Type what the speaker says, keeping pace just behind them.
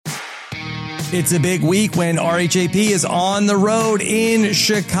It's a big week when RHAP is on the road in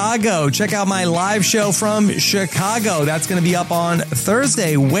Chicago. Check out my live show from Chicago. That's going to be up on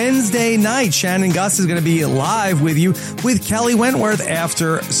Thursday. Wednesday night, Shannon Gus is going to be live with you with Kelly Wentworth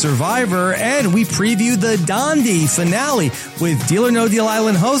after Survivor. And we preview the Dondi finale with Deal or No Deal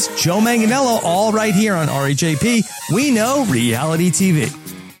Island host Joe Manganiello, all right here on RHAP. We know reality TV.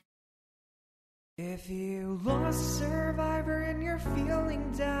 If you lost Survivor and you're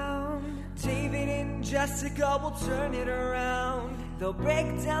feeling down, David and Jessica will turn it around. They'll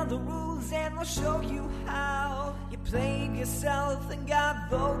break down the rules and they'll show you how you played yourself and got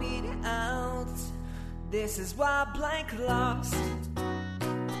voted out. This is why blank lost,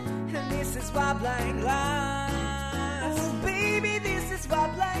 and this is why blank lost. Oh, baby, this is why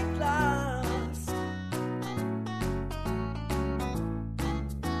blank lost.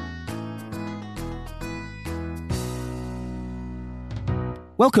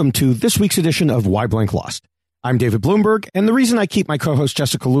 Welcome to this week's edition of Why Blank Lost. I'm David Bloomberg, and the reason I keep my co-host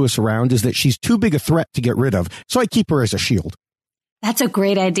Jessica Lewis around is that she's too big a threat to get rid of, so I keep her as a shield. That's a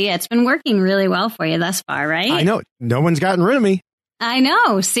great idea. It's been working really well for you thus far, right? I know. No one's gotten rid of me. I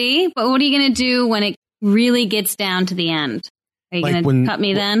know. See? But what are you going to do when it really gets down to the end? Are you going to cut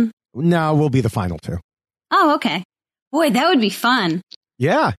me then? No, we'll be the final two. Oh, okay. Boy, that would be fun.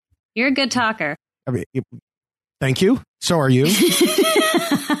 Yeah. You're a good talker. I mean, thank you. So are you.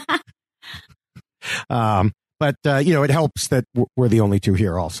 But it helps that we're the only two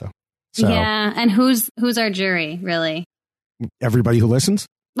here also. So, yeah. And who's our jury, really? Everybody who listens.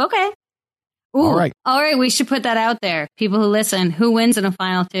 Okay. Ooh, all right. All right. We should put that out there. People who listen, who wins in a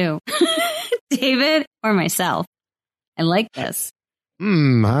final two? David or myself? I like this. I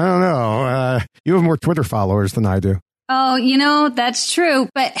don't know. You have more Twitter followers than I do. Oh, that's true.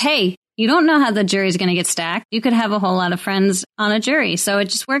 But hey, you don't know how the jury's going to get stacked. You could have a whole lot of friends on a jury, so it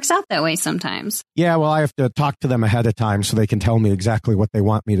just works out that way sometimes. Yeah, well, I have to talk to them ahead of time so they can tell me exactly what they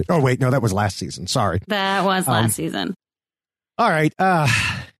want me to... Oh, wait, no, that was last season. Sorry. That was last season. All right.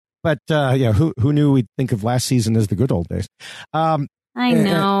 Who knew we'd think of last season as the good old days? I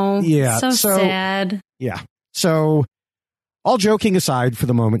know. Yeah. So sad. Yeah. So, all joking aside for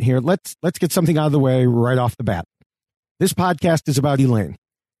the moment here, let's get something out of the way right off the bat. This podcast is about Elaine.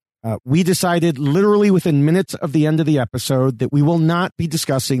 We decided literally within minutes of the end of the episode that we will not be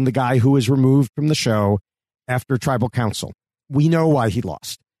discussing the guy who was removed from the show after Tribal Council. We know why he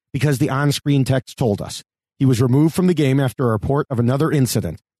lost, because the on-screen text told us. He was removed from the game after a report of another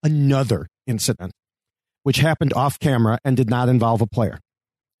incident, which happened off camera and did not involve a player.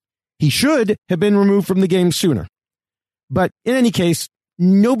 He should have been removed from the game sooner. But in any case,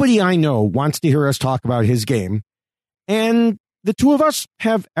 nobody I know wants to hear us talk about his game, and the two of us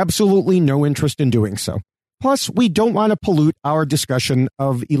have absolutely no interest in doing so. Plus, we don't want to pollute our discussion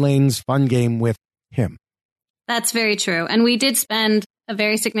of Elaine's fun game with him. That's very true. And we did spend a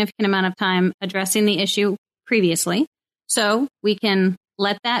very significant amount of time addressing the issue previously. So we can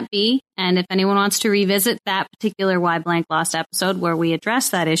let that be. And if anyone wants to revisit that particular Why Blank Lost episode where we address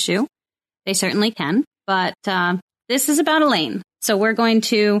that issue, they certainly can. But this is about Elaine. So we're going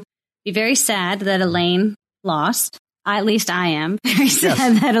to be very sad that Elaine lost. At least I am very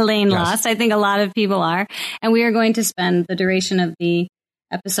sad that Elaine lost. I think a lot of people are. And we are going to spend the duration of the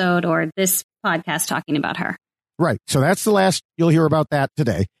episode or this podcast talking about her. Right. So that's the last you'll hear about that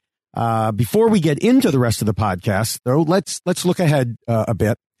today. Before we get into the rest of the podcast, though, let's look ahead a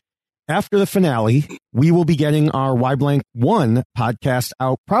bit. After the finale, we will be getting our Why Blank 1 podcast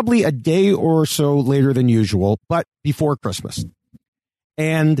out probably a day or so later than usual, but before Christmas.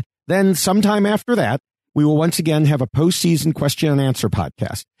 And then sometime after that, we will once again have a postseason question and answer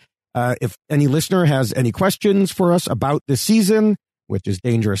podcast. If any listener has any questions for us about this season, which is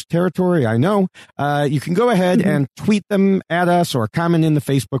dangerous territory, I know, you can go ahead and tweet them at us or comment in the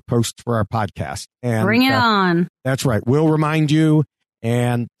Facebook posts for our podcast. And bring it on. That's right. We'll remind you,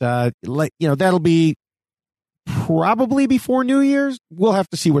 and that'll be probably before New Year's. We'll have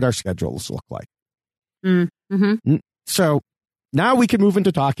to see what our schedules look like. Mm-hmm. So now we can move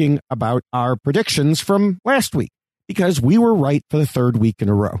into talking about our predictions from last week, because we were right for the third week in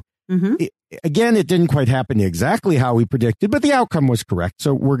a row. Mm-hmm. It didn't quite happen exactly how we predicted, but the outcome was correct,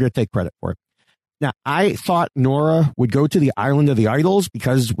 so we're going to take credit for it. Now, I thought Nora would go to the Island of the Idols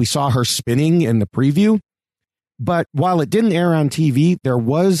because we saw her spinning in the preview, but while it didn't air on TV, there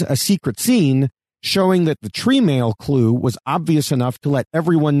was a secret scene showing that the tree mail clue was obvious enough to let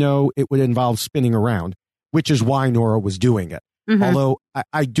everyone know it would involve spinning around, which is why Nora was doing it. Mm-hmm. Although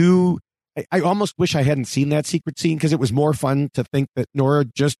I almost wish I hadn't seen that secret scene, because it was more fun to think that Nora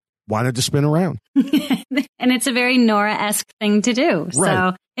just wanted to spin around. And it's a very Nora-esque thing to do. Right.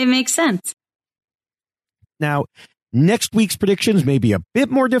 So it makes sense. Now, next week's predictions may be a bit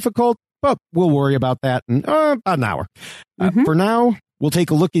more difficult, but we'll worry about that in about an hour. For now, we'll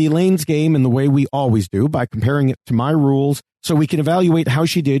take a look at Elaine's game in the way we always do by comparing it to my rules so we can evaluate how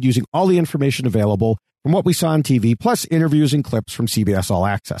she did using all the information available from what we saw on TV, plus interviews and clips from CBS All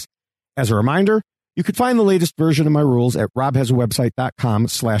Access. As a reminder, you can find the latest version of my rules at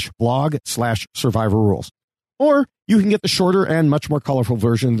robhasawebsite.com/blog/survivor rules. Or you can get the shorter and much more colorful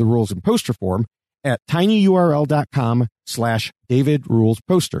version of the rules in poster form at tinyurl.com/David Rules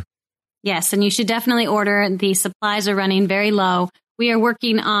Poster. Yes, and you should definitely order. The supplies are running very low. We are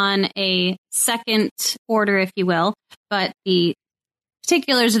working on a second order, if you will, but the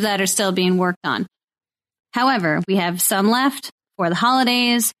particulars of that are still being worked on. However, we have some left for the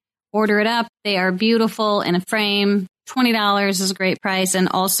holidays. Order it up. They are beautiful in a frame. $20 is a great price. And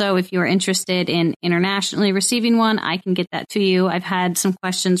also, if you're interested in internationally receiving one, I can get that to you. I've had some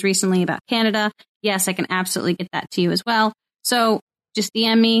questions recently about Canada. Yes, I can absolutely get that to you as well. So just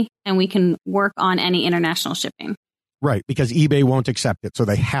DM me and we can work on any international shipping. Right, because eBay won't accept it, so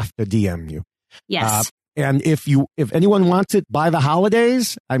they have to DM you. Yes. And if anyone wants it by the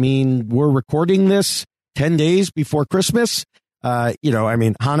holidays, I mean, we're recording this 10 days before Christmas.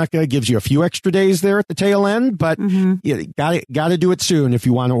 Hanukkah gives you a few extra days there at the tail end, but you got to do it soon if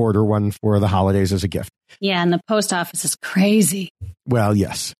you want to order one for the holidays as a gift. Yeah, and the post office is crazy. Well,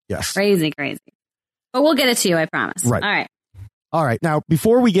 yes. Crazy. But we'll get it to you, I promise. Right. All right. Now,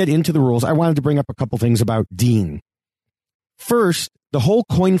 before we get into the rules, I wanted to bring up a couple things about Dean. First, the whole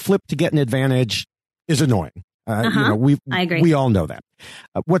coin flip to get an advantage is annoying. I agree. We all know that.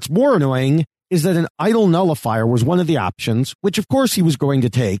 What's more annoying is that an idol nullifier was one of the options, which of course he was going to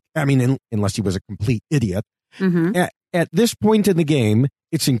take. I mean, unless he was a complete idiot. At this point in the game,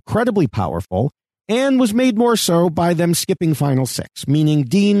 it's incredibly powerful and was made more so by them skipping Final Six, meaning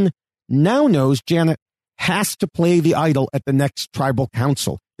Dean now knows Janet has to play the idol at the next tribal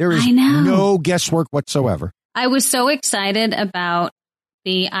council. There is no guesswork whatsoever. I was so excited about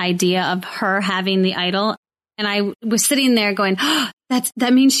the idea of her having the idol. And I was sitting there going,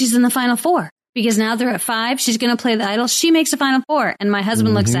 that means she's in the Final Four. Because now they're at 5. She's going to play the idol. She makes the Final Four. And my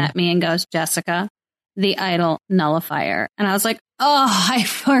husband looks at me and goes, Jessica, the idol nullifier. And I was like, oh, I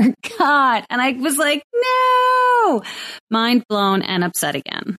forgot. And I was like, no. Mind blown and upset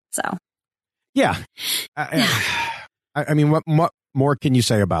again. So. Yeah. I mean, what more can you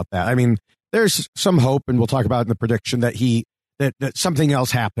say about that? I mean, there's some hope, and we'll talk about in the prediction that that something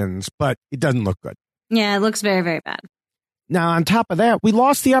else happens, but it doesn't look good. Yeah, it looks very, very bad. Now, on top of that, we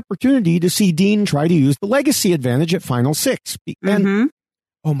lost the opportunity to see Dean try to use the legacy advantage at Final Six. And,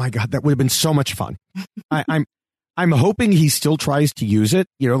 oh my God, that would have been so much fun. I'm hoping he still tries to use it.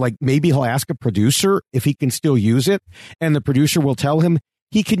 Like maybe he'll ask a producer if he can still use it, and the producer will tell him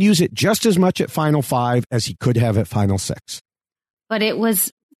he can use it just as much at Final 5 as he could have at Final 6. But it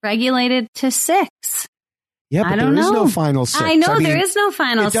was regulated to 6. Yeah, but there is no Final 6. I know there is no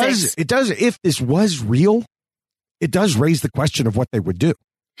Final 6. It does. If this was real, it does raise the question of what they would do.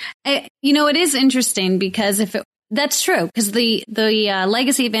 It is interesting because that's true, because the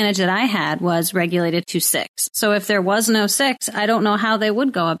legacy advantage that I had was regulated to 6. So if there was no 6, I don't know how they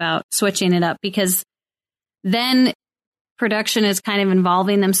would go about switching it up, because then production is kind of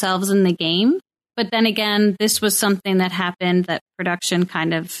involving themselves in the game. But then again, this was something that happened that production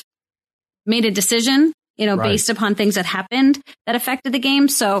kind of made a decision, based upon things that happened that affected the game.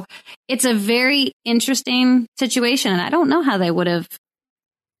 So it's a very interesting situation. And I don't know how they would have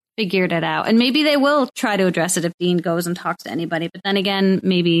figured it out. And maybe they will try to address it if Dean goes and talks to anybody. But then again,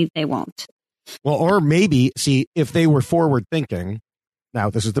 maybe they won't. Well, or maybe, if they were forward thinking, now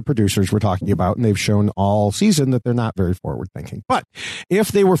this is the producers we're talking about, and they've shown all season that they're not very forward thinking. But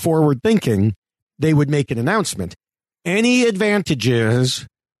if they were forward thinking, they would make an announcement. Any advantages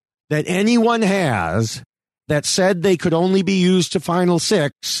that anyone has that said they could only be used to Final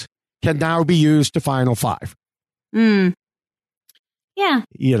 6 can now be used to Final 5. Yeah.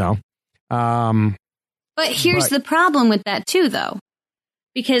 But here's the problem with that too, though,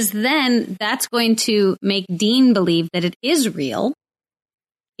 because then that's going to make Dean believe that it is real,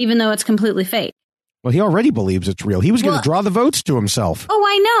 even though it's completely fake. Well, he already believes it's real. He was going to draw the votes to himself. Oh,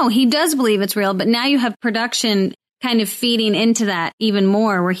 I know. He does believe it's real, but now you have production kind of feeding into that even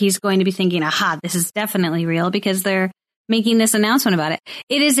more, where he's going to be thinking, aha, this is definitely real because they're making this announcement about it.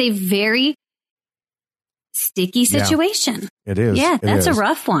 It is a very sticky situation. Yeah, it is. Yeah, that's a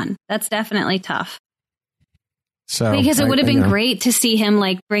rough one. That's definitely tough. So, because it would have been great to see him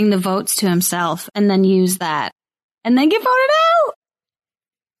bring the votes to himself and then use that and then get voted out.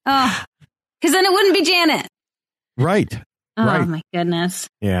 Oh, because then it wouldn't be Janet. Right. Oh, my goodness.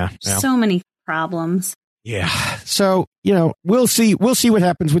 Yeah. So many problems. Yeah. So, we'll see what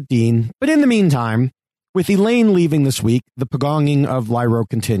happens with Dean. But in the meantime, with Elaine leaving this week, the pagonging of Lyro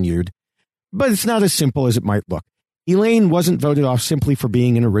continued. But it's not as simple as it might look. Elaine wasn't voted off simply for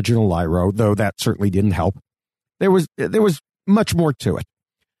being an original Lyro, though that certainly didn't help. There was much more to it.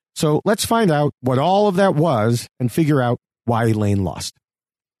 So let's find out what all of that was and figure out why Elaine lost.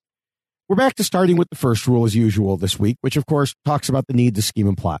 We're back to starting with the first rule as usual this week, which of course talks about the need to scheme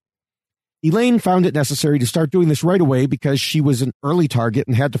and plot. Elaine found it necessary to start doing this right away because she was an early target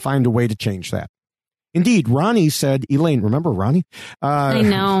and had to find a way to change that. Indeed, Ronnie said Elaine, remember Ronnie? I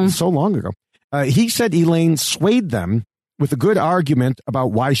know. So long ago. He said Elaine swayed them with a good argument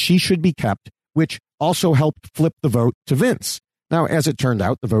about why she should be kept, which also helped flip the vote to Vince. Now, as it turned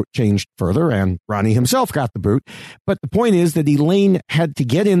out, the vote changed further and Ronnie himself got the boot. But the point is that Elaine had to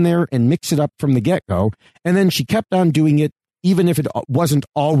get in there and mix it up from the get-go. And then she kept on doing it, even if it wasn't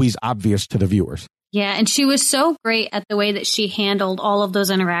always obvious to the viewers. Yeah, and she was so great at the way that she handled all of those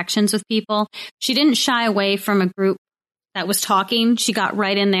interactions with people. She didn't shy away from a group that was talking. She got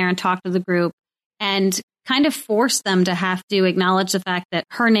right in there and talked to the group and kind of forced them to have to acknowledge the fact that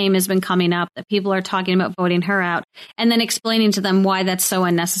her name has been coming up, that people are talking about voting her out, and then explaining to them why that's so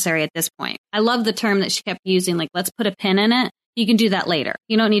unnecessary at this point. I love the term that she kept using, like, let's put a pin in it. You can do that later.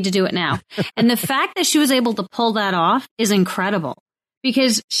 You don't need to do it now. And the fact that she was able to pull that off is incredible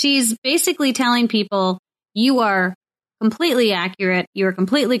because she's basically telling people, you are completely accurate. You're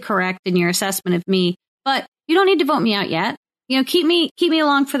completely correct in your assessment of me, but you don't need to vote me out yet. Keep me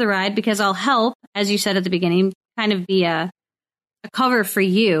along for the ride because I'll help, as you said at the beginning, kind of be a cover for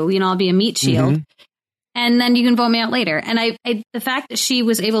you. I'll be a meat shield. Mm-hmm. And then you can vote me out later. And the fact that she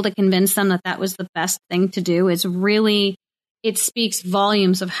was able to convince them that was the best thing to do is really, it speaks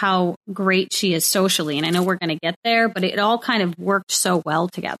volumes of how great she is socially. And I know we're going to get there, but it all kind of worked so well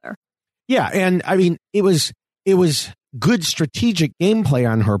together. Yeah. And I mean, it was good strategic gameplay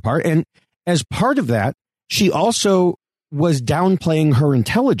on her part. And as part of that, she also was downplaying her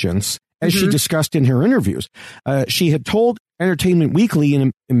intelligence, as she discussed in her interviews. She had told Entertainment Weekly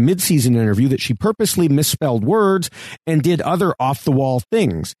in a mid-season interview that she purposely misspelled words and did other off-the-wall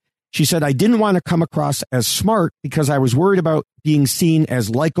things. She said, I didn't want to come across as smart because I was worried about being seen as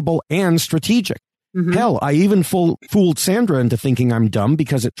likable and strategic. Mm-hmm. Hell, I even fooled Sandra into thinking I'm dumb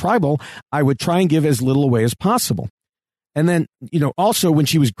because at Tribal, I would try and give as little away as possible. And then, also when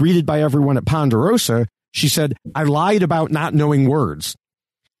she was greeted by everyone at Ponderosa, she said, I lied about not knowing words.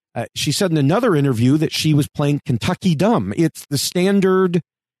 She said in another interview that she was playing Kentucky Dumb. It's the standard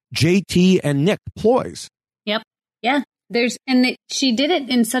JT and Nick ploys. Yep. Yeah. She did it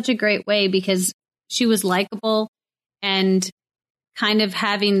in such a great way because she was likable and kind of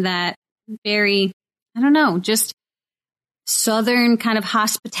having that very, just Southern kind of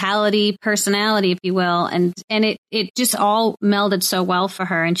hospitality personality, if you will. And it just all melded so well for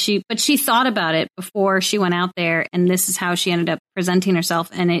her. But she thought about it before she went out there. And this is how she ended up presenting herself.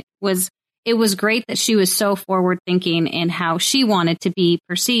 And it was great that she was so forward thinking in how she wanted to be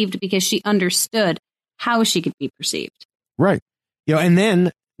perceived because she understood how she could be perceived. Right. And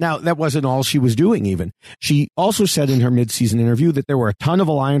then now that wasn't all she was doing even. She also said in her mid-season interview that there were a ton of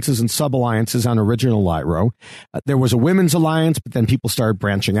alliances and sub-alliances on original Lyro. There was a women's alliance, but then people started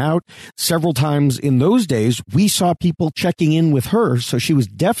branching out. Several times in those days, we saw people checking in with her. So she was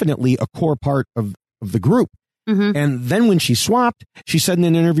definitely a core part of the group. Mm-hmm. And then when she swapped, she said in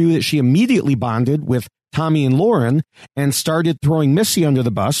an interview that she immediately bonded with Tommy and Lauren and started throwing Missy under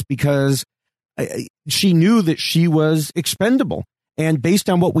the bus because she knew that she was expendable. And based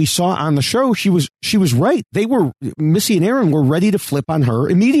on what we saw on the show, she was right. Missy and Aaron were ready to flip on her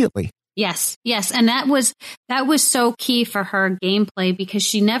immediately. Yes. And that was so key for her gameplay because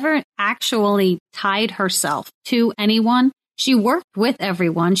she never actually tied herself to anyone. She worked with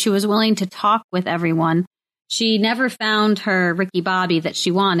everyone. She was willing to talk with everyone. She never found her Ricky Bobby that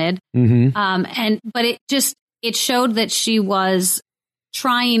she wanted. Mm-hmm. But it showed that she was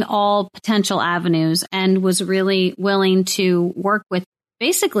trying all potential avenues and was really willing to work with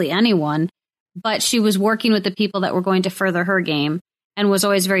basically anyone, but she was working with the people that were going to further her game and was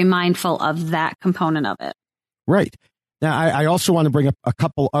always very mindful of that component of it. Right. Now, I also want to bring up a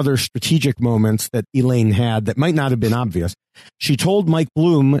couple other strategic moments that Elaine had that might not have been obvious. She told Mike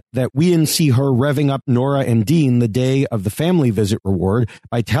Bloom that we didn't see her revving up Nora and Dean the day of the family visit reward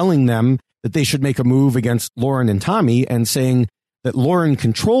by telling them that they should make a move against Lauren and Tommy and saying that Lauren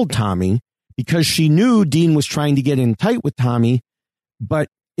controlled Tommy because she knew Dean was trying to get in tight with Tommy, but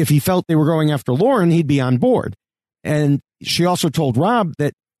if he felt they were going after Lauren, he'd be on board. And she also told Rob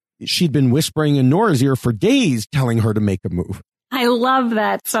that she'd been whispering in Nora's ear for days, telling her to make a move. I love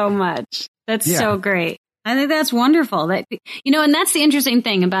that so much. That's so great. I think that's wonderful. That, and that's the interesting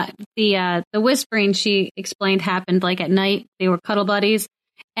thing about the whispering she explained happened like at night. They were cuddle buddies.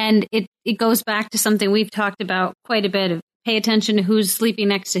 And it goes back to something we've talked about quite a bit of pay attention to who's sleeping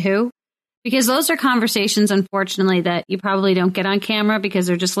next to who. Because those are conversations, unfortunately, that you probably don't get on camera because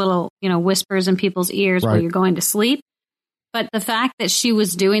they're just little, whispers in people's ears while you're going to sleep. But the fact that she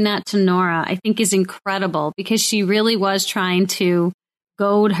was doing that to Nora, I think is incredible because she really was trying to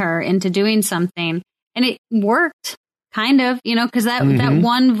goad her into doing something. And it worked, kind of, because that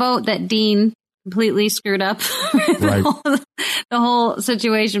one vote that Dean completely screwed up the whole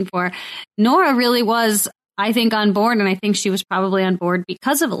situation for, Nora really was, I think, on board. And I think she was probably on board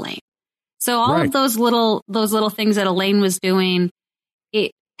because of Elaine. So all of those little things that Elaine was doing,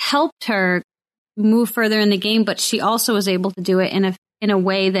 it helped her move further in the game, but she also was able to do it in a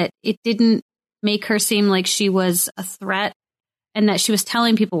way that it didn't make her seem like she was a threat and that she was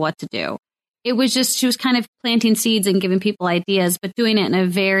telling people what to do. It was just, she was kind of planting seeds and giving people ideas, but doing it in a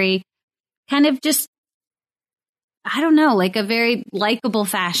very kind of just, I don't know, like a very likable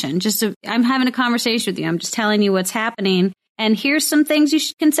fashion. I'm having a conversation with you. I'm just telling you what's happening. And here's some things you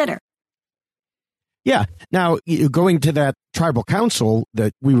should consider. Yeah. Now, going to that tribal council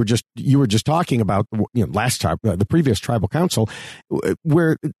that you were just talking about, last time, the previous tribal council,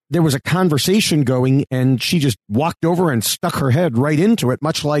 where there was a conversation going, and she just walked over and stuck her head right into it,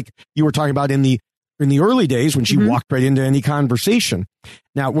 much like you were talking about in the early days when she walked right into any conversation.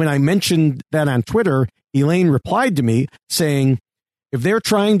 Now, when I mentioned that on Twitter, Elaine replied to me saying, "If they're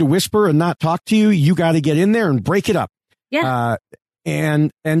trying to whisper and not talk to you, you got to get in there and break it up." Yeah.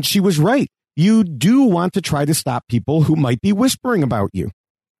 And she was right. You do want to try to stop people who might be whispering about you.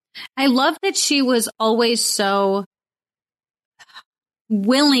 I love that she was always so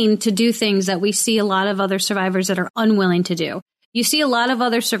willing to do things that we see a lot of other survivors that are unwilling to do. You see a lot of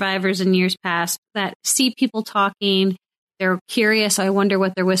other survivors in years past that see people talking. They're curious. I wonder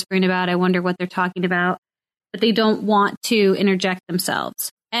what they're whispering about. I wonder what they're talking about. But they don't want to interject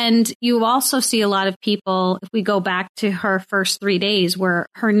themselves. And you also see a lot of people, if we go back to her first 3 days where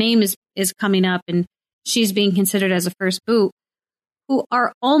her name is coming up and she's being considered as a first boot, who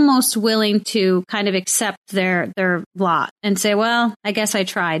are almost willing to kind of accept their lot and say, well, I guess I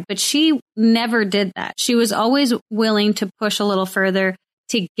tried. But she never did that. She was always willing to push a little further,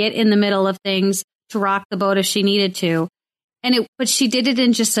 to get in the middle of things, to rock the boat if she needed to. But she did it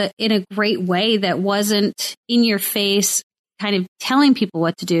in a great way that wasn't in your face, kind of telling people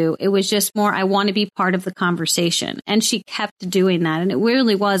what to do. It was just more, I want to be part of the conversation. And she kept doing that. And it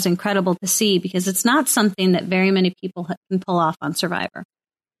really was incredible to see because it's not something that very many people can pull off on Survivor.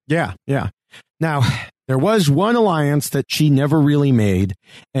 Yeah, yeah. Now, there was one alliance that she never really made,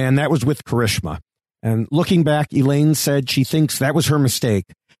 and that was with Karishma. And looking back, Elaine said she thinks that was her mistake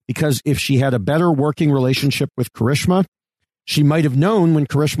because if she had a better working relationship with Karishma, she might have known when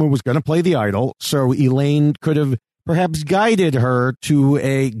Karishma was going to play the idol. So Elaine could have perhaps guided her to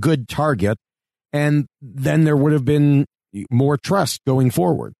a good target, and then there would have been more trust going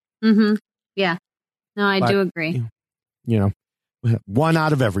forward. Mm-hmm. Yeah. No, I do agree. One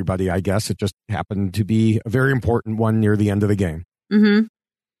out of everybody, I guess. It just happened to be a very important one near the end of the game. Mm-hmm.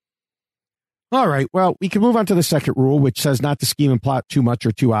 All right. Well, we can move on to the second rule, which says not to scheme and plot too much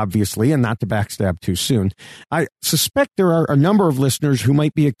or too obviously and not to backstab too soon. I suspect there are a number of listeners who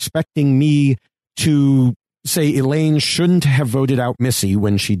might be expecting me to say Elaine shouldn't have voted out Missy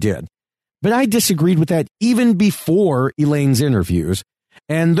when she did. But I disagreed with that even before Elaine's interviews,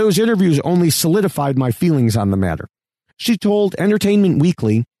 and those interviews only solidified my feelings on the matter. She told Entertainment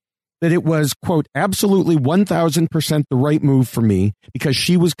Weekly that it was, quote, absolutely 1,000% the right move for me because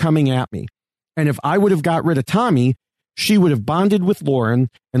she was coming at me. And if I would have got rid of Tommy, she would have bonded with Lauren,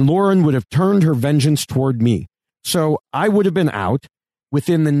 and Lauren would have turned her vengeance toward me. So I would have been out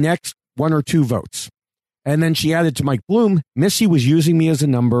within the next 1 or 2 votes. And then she added to Mike Bloom, Missy was using me as a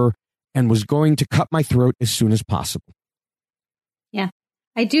number and was going to cut my throat as soon as possible. Yeah,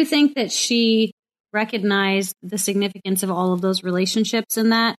 I do think that she recognized the significance of all of those relationships in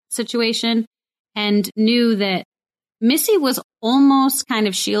that situation and knew that Missy was almost kind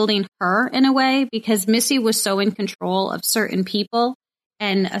of shielding her in a way because Missy was so in control of certain people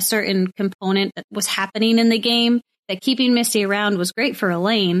and a certain component that was happening in the game that keeping Missy around was great for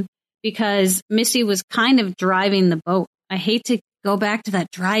Elaine because Missy was kind of driving the boat. I hate to go back to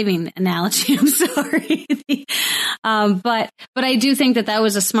that driving analogy. I'm sorry. But I do think that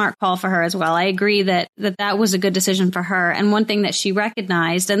was a smart call for her as well. I agree that was a good decision for her. And one thing that she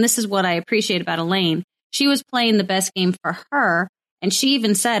recognized, and this is what I appreciate about Elaine, she was playing the best game for her. And she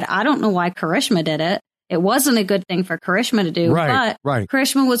even said, I don't know why Karishma did it. It wasn't a good thing for Karishma to do, but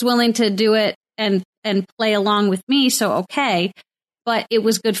Karishma was willing to do it and play along with me. So, okay. But it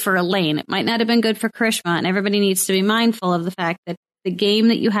was good for Elaine. It might not have been good for Karishma. And everybody needs to be mindful of the fact that the game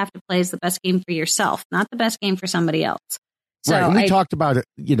that you have to play is the best game for yourself, not the best game for somebody else. So right. And we talked about it,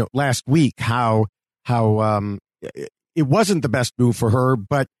 last week, how it wasn't the best move for her,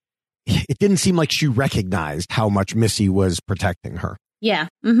 but it didn't seem like she recognized how much Missy was protecting her. Yeah,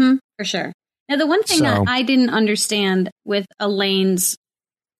 for sure. Now, the one thing that I didn't understand with Elaine's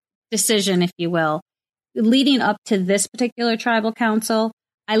decision, if you will, leading up to this particular tribal council,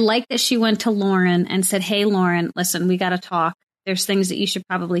 I like that she went to Lauren and said, hey, Lauren, listen, we got to talk. There's things that you should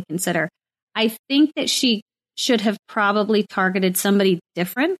probably consider. I think that she should have probably targeted somebody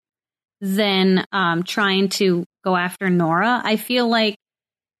different than trying to go after Nora. I feel like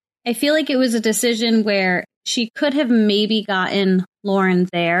it was a decision where she could have maybe gotten Lauren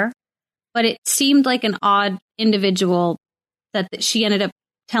there, but it seemed like an odd individual that she ended up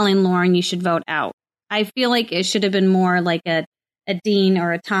telling Lauren you should vote out. I feel like it should have been more like a Dean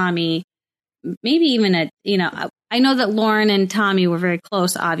or a Tommy, maybe even I know that Lauren and Tommy were very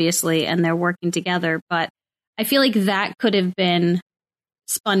close, obviously, and they're working together, but I feel like that could have been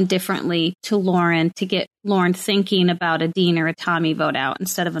spun differently to Lauren to get Lauren thinking about a Dean or a Tommy vote out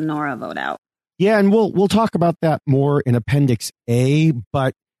instead of a Nora vote out. Yeah, and we'll talk about that more in Appendix A,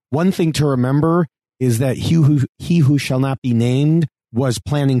 but one thing to remember is that he who shall not be named was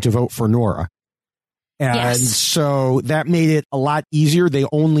planning to vote for Nora. And so that made it a lot easier. They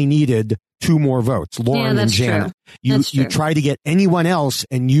only needed 2 more votes, Lauren and Janet. True. You try to get anyone else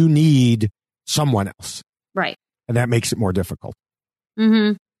and you need someone else. Right. And that makes it more difficult.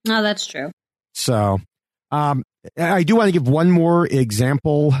 Mm-hmm. No, that's true. So I do want to give one more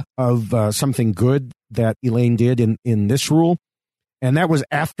example of something good that Elaine did in this rule. And that was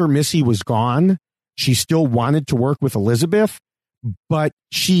after Missy was gone. She still wanted to work with Elizabeth, but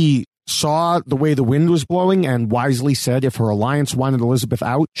she saw the way the wind was blowing and wisely said if her alliance wanted Elizabeth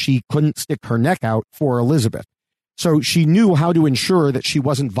out, she couldn't stick her neck out for Elizabeth. So she knew how to ensure that she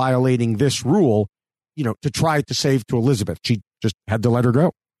wasn't violating this rule, to try to save to Elizabeth. She just had to let her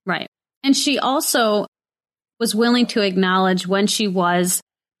go. Right. And she also was willing to acknowledge when she was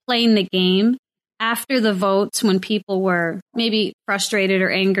playing the game after the votes, when people were maybe frustrated or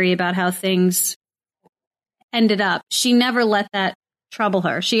angry about how things ended up. She never let that trouble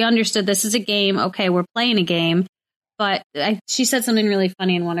her. She understood this is a game. Okay, we're playing a game. But she said something really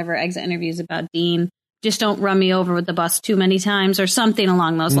funny in one of her exit interviews about Dean. Just don't run me over with the bus too many times or something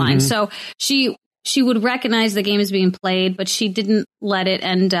along those lines. So she would recognize the game is being played, but she didn't let it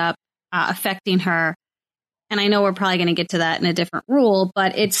end up affecting her. And I know we're probably going to get to that in a different rule,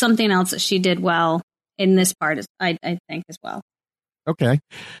 but it's something else that she did well in this part, I think, as well. Okay.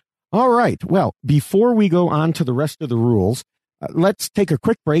 All right. Well, before we go on to the rest of the rules, let's take a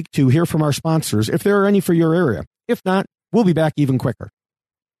quick break to hear from our sponsors, if there are any for your area. If not, we'll be back even quicker.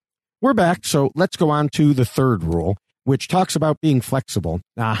 We're back, so let's go on to the third rule, which talks about being flexible.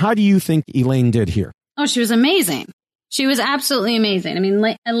 Now, how do you think Elaine did here? Oh, she was amazing. She was absolutely amazing. I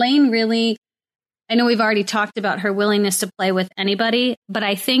mean, Elaine really, I know we've already talked about her willingness to play with anybody, but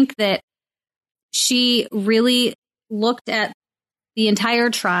I think that she really looked at the entire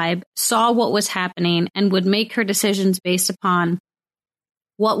tribe, saw what was happening, and would make her decisions based upon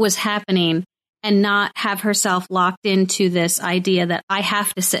what was happening and not have herself locked into this idea that I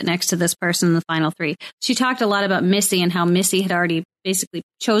have to sit next to this person in the final 3. She talked a lot about Missy and how Missy had already basically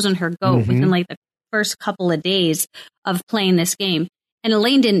chosen her goat within like the first couple of days of playing this game. And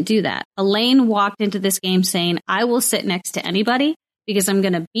Elaine didn't do that. Elaine walked into this game saying, I will sit next to anybody because I'm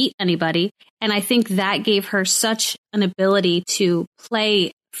going to beat anybody. And I think that gave her such an ability to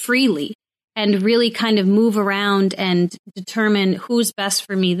play freely and really kind of move around and determine who's best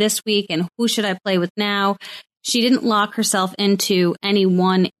for me this week and who should I play with now. She didn't lock herself into any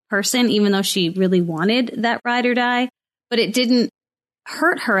one person, even though she really wanted that ride or die. But it didn't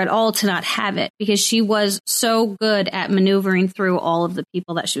hurt her at all to not have it because she was so good at maneuvering through all of the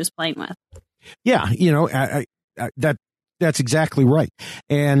people that she was playing with. Yeah, that's exactly right.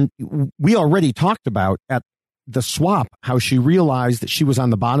 And we already talked about at the swap how she realized that she was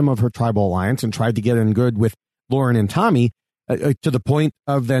on the bottom of her tribal alliance and tried to get in good with Lauren and Tommy to the point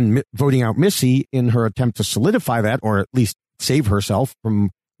of then voting out Missy in her attempt to solidify that, or at least save herself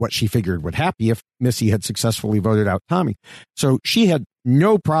from what she figured would happen if Missy had successfully voted out Tommy. So she had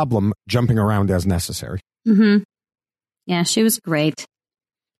no problem jumping around as necessary. Yeah, she was great.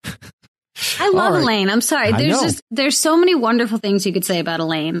 I love Elaine. I'm sorry. There's so many wonderful things you could say about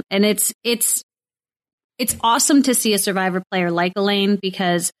Elaine, and it's awesome to see a Survivor player like Elaine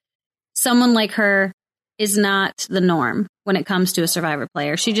because someone like her is not the norm when it comes to a Survivor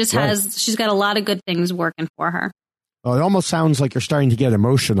player. She just she's got a lot of good things working for her. Well, it almost sounds like you're starting to get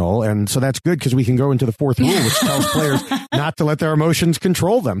emotional, and so that's good because we can go into the fourth rule, which tells players not to let their emotions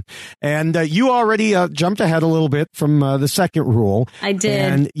control them. And you already jumped ahead a little bit from the second rule. I did.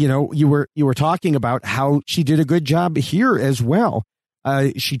 And, you were talking about how she did a good job here as well.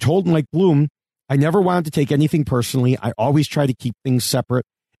 She told Mike Bloom, I never wanted to take anything personally. I always try to keep things separate.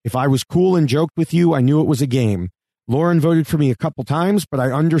 If I was cool and joked with you, I knew it was a game. Lauren voted for me a couple times, but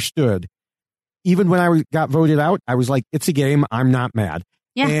I understood. Even when I got voted out, I was like, it's a game. I'm not mad.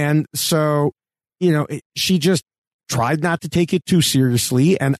 Yeah. And so, she just tried not to take it too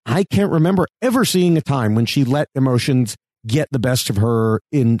seriously. And I can't remember ever seeing a time when she let emotions get the best of her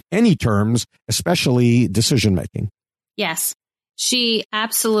in any terms, especially decision making. Yes, she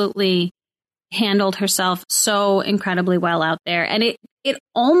absolutely handled herself so incredibly well out there. And it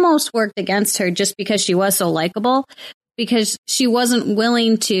almost worked against her just because she was so likable, because she wasn't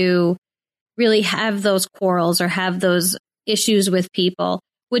willing to really have those quarrels or have those issues with people,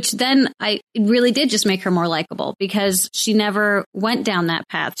 which then it really did just make her more likable because she never went down that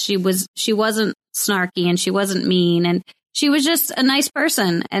path. She wasn't snarky and she wasn't mean and she was just a nice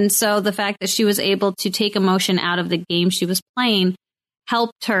person. And so the fact that she was able to take emotion out of the game she was playing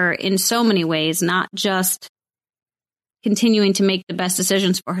helped her in so many ways, not just continuing to make the best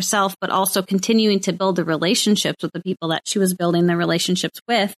decisions for herself, but also continuing to build the relationships with the people that she was building the relationships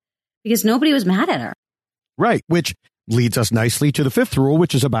with, because nobody was mad at her. Right, which leads us nicely to the fifth rule,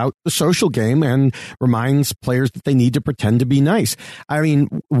 which is about the social game and reminds players that they need to pretend to be nice. I mean,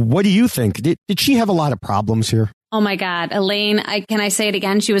 what do you think? Did she have a lot of problems here? Oh my God, Elaine, can I say it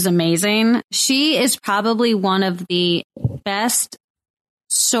again? She was amazing. She is probably one of the best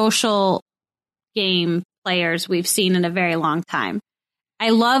social game players we've seen in a very long time.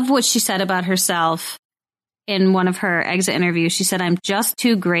 I love what she said about herself in one of her exit interviews. She said, I'm just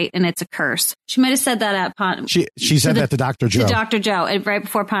too great and it's a curse. She might have said that at She said that to Dr. Joe. To Dr. Joe, right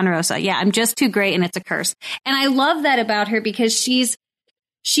before Ponderosa. Yeah, I'm just too great and it's a curse. And I love that about her because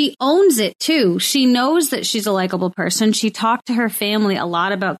she owns it too. She knows that she's a likable person. She talked to her family a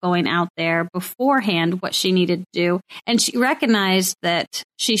lot about going out there beforehand, what she needed to do. And she recognized that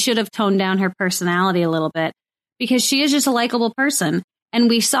she should have toned down her personality a little bit because she is just a likable person. And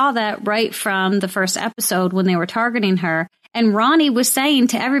we saw that right from the first episode when they were targeting her. And Ronnie was saying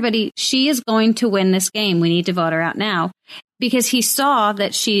to everybody, she is going to win this game. We need to vote her out now, because he saw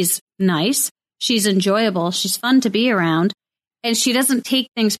that she's nice, she's enjoyable, she's fun to be around, and she doesn't take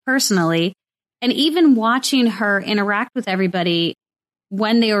things personally. And even watching her interact with everybody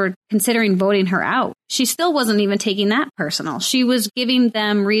when they were considering voting her out, she still wasn't even taking that personal. She was giving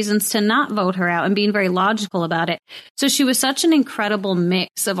them reasons to not vote her out and being very logical about it. So she was such an incredible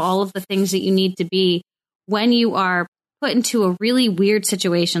mix of all of the things that you need to be when you are put into a really weird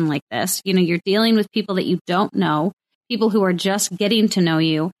situation like this. You're dealing with people that you don't know, people who are just getting to know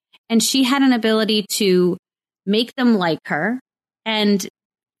you. And she had an ability to make them like her and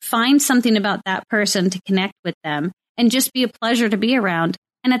find something about that person to connect with them and just be a pleasure to be around.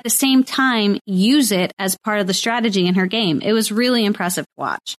 And at the same time, use it as part of the strategy in her game. It was really impressive to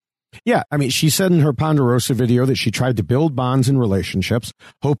watch. Yeah, I mean, she said in her Ponderosa video that she tried to build bonds and relationships,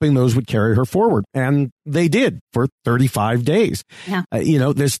 hoping those would carry her forward. And they did for 35 days. Yeah.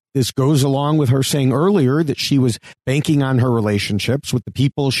 This goes along with her saying earlier that she was banking on her relationships with the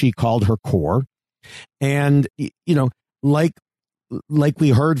people she called her core. And, like we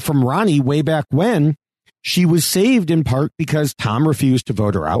heard from Ronnie way back when, she was saved in part because Tom refused to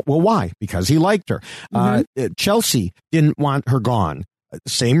vote her out. Well, why? Because he liked her. Mm-hmm. Chelsea didn't want her gone.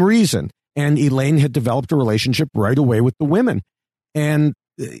 Same reason. And Elaine had developed a relationship right away with the women. And,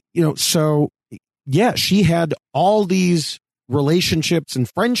 so, yeah, she had all these relationships and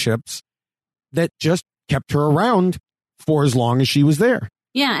friendships that just kept her around for as long as she was there.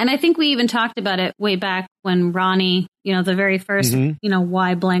 Yeah, and I think we even talked about it way back when Ronnie, the very first,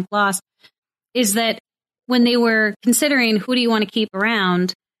 why blank lost, is that when they were considering who do you want to keep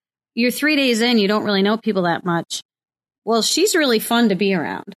around, you're 3 days in, you don't really know people that much. Well, she's really fun to be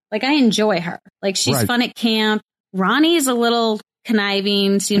around. Like, I enjoy her. Like, she's right. Fun at camp. Ronnie's a little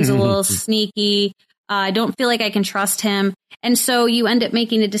conniving, seems a little sneaky. I don't feel like I can trust him. And so you end up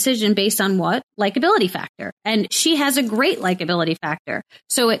making a decision based on what? Likability factor. And she has a great likability factor.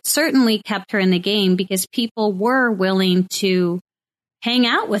 So it certainly kept her in the game because people were willing to hang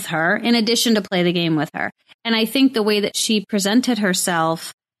out with her in addition to play the game with her. And I think the way that she presented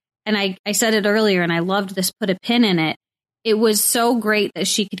herself, and I said it earlier, and I loved this, put a pin in it. It was so great that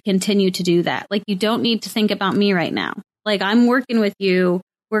she could continue to do that. Like, you don't need to think about me right now. Like, I'm working with you.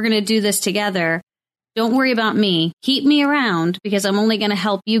 We're going to do this together. don't worry about me. Keep me around because I'm only going to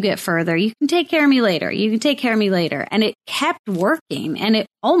help you get further. You can take care of me later. You can take care of me later. And it kept working, and it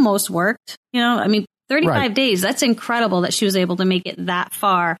almost worked. 35 days, that's incredible that she was able to make it that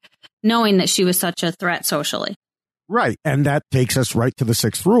far, knowing that she was such a threat socially. Right. And that takes us right to the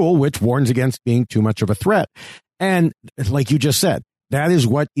 6th rule, which warns against being too much of a threat. And like you just said, that is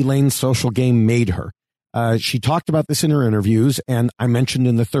what Elaine's social game made her. She talked about this in her interviews, and I mentioned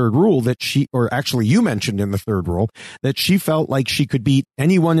in the 3rd rule that you mentioned in the 3rd rule that she felt like she could beat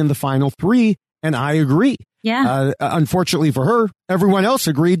anyone in the final 3, and I agree. Yeah. Unfortunately for her, everyone else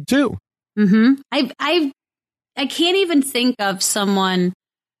agreed too. Mm-hmm. I can't even think of someone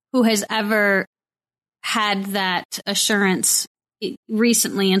who has ever had that assurance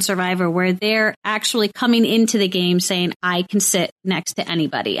recently in Survivor where they're actually coming into the game saying, I can sit next to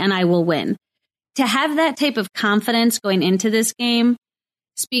anybody and I will win. To have that type of confidence going into this game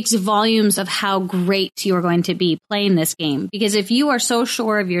speaks volumes of how great you're going to be playing this game. Because if you are so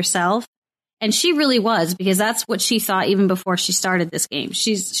sure of yourself, and she really was, because that's what she thought even before she started this game.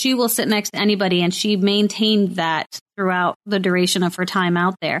 She will sit next to anybody, and she maintained that throughout the duration of her time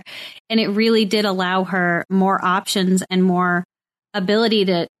out there. And it really did allow her more options and more ability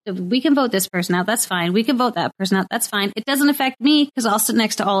to, we can vote this person out, that's fine. We can vote that person out, that's fine. It doesn't affect me because I'll sit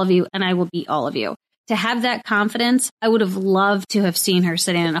next to all of you and I will beat all of you. To have that confidence, I would have loved to have seen her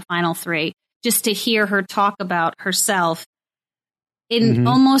sitting in a final 3, just to hear her talk about herself in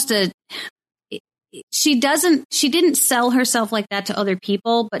almost she didn't sell herself like that to other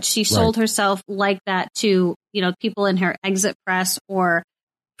people, but she sold herself like that to, people in her exit press or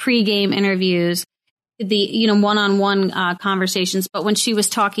pre-game interviews, the, one-on-one conversations. But when she was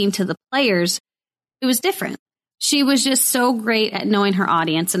talking to the players, it was different. She was just so great at knowing her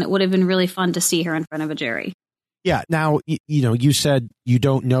audience, and it would have been really fun to see her in front of a jury. Yeah. Now, you said you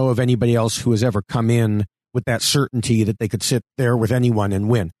don't know of anybody else who has ever come in with that certainty that they could sit there with anyone and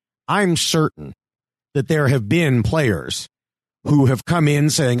win. I'm certain that there have been players who have come in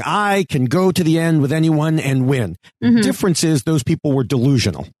saying, I can go to the end with anyone and win. The difference is those people were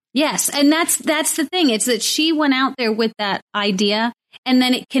delusional. Yes. And that's the thing. It's that she went out there with that idea, and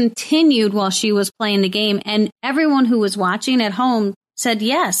then it continued while she was playing the game. And everyone who was watching at home said,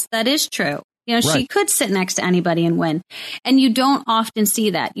 yes, that is true. She could sit next to anybody and win. And you don't often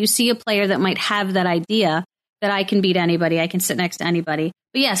see that. You see a player that might have that idea that I can beat anybody, I can sit next to anybody.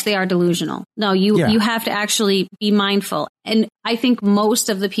 But yes, they are delusional. No, you have to actually be mindful. And I think most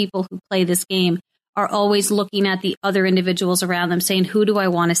of the people who play this game are always looking at the other individuals around them saying, who do I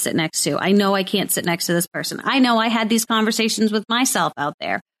want to sit next to? I know I can't sit next to this person. I know I had these conversations with myself out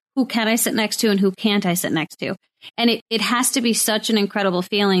there. Who can I sit next to and who can't I sit next to? And it has to be such an incredible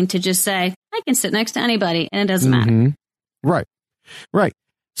feeling to just say, I can sit next to anybody and it doesn't matter. Right.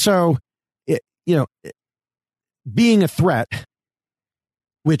 So, being a threat,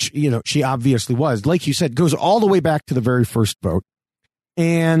 which, she obviously was, like you said, goes all the way back to the very first vote.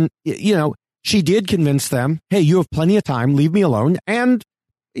 And, she did convince them, hey, you have plenty of time, leave me alone. And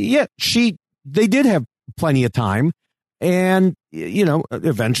yeah, they did have plenty of time. And,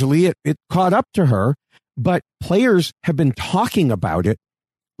 eventually it caught up to her. But players have been talking about it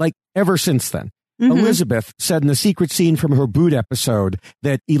like ever since then. Elizabeth said in the secret scene from her boot episode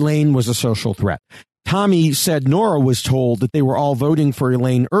that Elaine was a social threat. Tommy said Nora was told that they were all voting for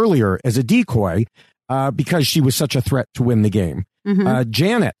Elaine earlier as a decoy because she was such a threat to win the game.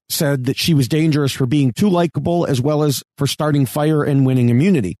 Janet said that she was dangerous for being too likable as well as for starting fire and winning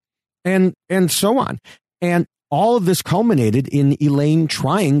immunity, and so on. And all of this culminated in Elaine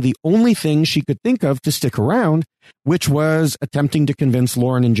trying the only thing she could think of to stick around, which was attempting to convince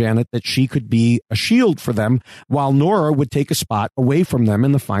Lauren and Janet that she could be a shield for them while Nora would take a spot away from them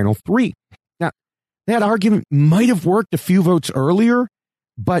in the final 3. Now, that argument might have worked a few votes earlier,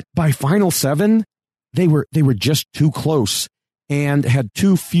 but by final 7, they were just too close and had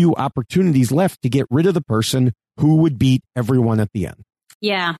too few opportunities left to get rid of the person who would beat everyone at the end.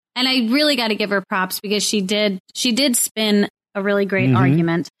 Yeah. And I really got to give her props because she did spin a really great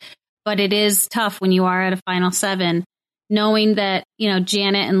argument, but it is tough when you are at a final 7, knowing that,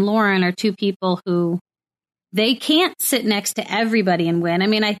 Janet and Lauren are 2 people who they can't sit next to everybody and win. I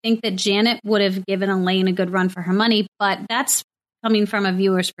mean, I think that Janet would have given Elaine a good run for her money, but that's coming from a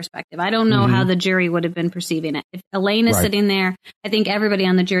viewer's perspective. I don't know how the jury would have been perceiving it. If Elaine is sitting there, I think everybody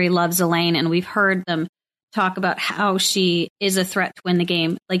on the jury loves Elaine, and we've heard them talk about how she is a threat to win the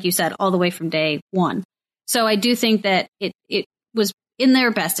game, like you said, all the way from day 1. So I do think that it was in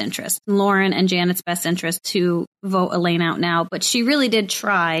their best interest, Lauren and Janet's best interest, to vote Elaine out now. But she really did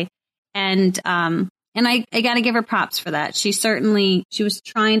try. And And I got to give her props for that. She was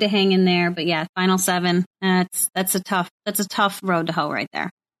trying to hang in there, but yeah, final 7. That's a tough road to hoe right there.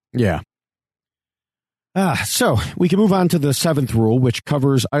 Yeah. So we can move on to the 7th rule, which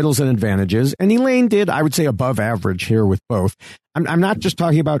covers idols and advantages. And Elaine did, I would say, above average here with both. I'm not just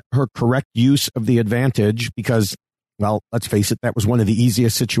talking about her correct use of the advantage because, well, let's face it, that was one of the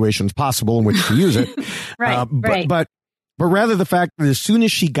easiest situations possible in which to use it. Right. But rather the fact that as soon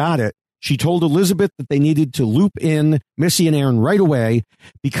as she got it, she told Elizabeth that they needed to loop in Missy and Aaron right away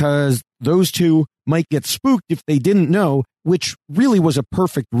because those two might get spooked if they didn't know, which really was a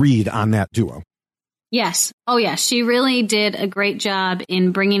perfect read on that duo. Yes. Oh, yeah. She really did a great job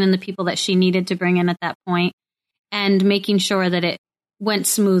in bringing in the people that she needed to bring in at that point and making sure that it went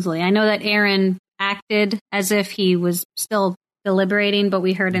smoothly. I know that Aaron acted as if he was still deliberating, but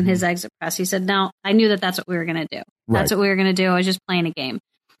we heard in his exit press, he said, no, I knew that that's what we were going to do. That's what we were going to do. I was just playing a game.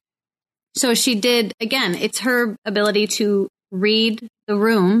 So she did, again, it's her ability to read the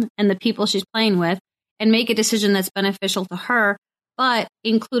room and the people she's playing with and make a decision that's beneficial to her, but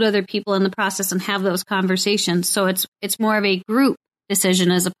include other people in the process and have those conversations. So it's more of a group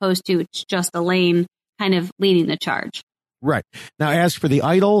decision as opposed to just Elaine kind of leading the charge. Right. Now, as for the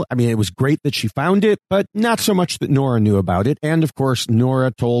idol, I mean, it was great that she found it, but not so much that Nora knew about it. And of course,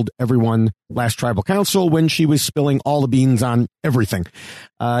 Nora told everyone last tribal council when she was spilling all the beans on everything.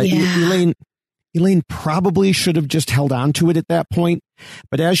 Elaine probably should have just held on to it at that point.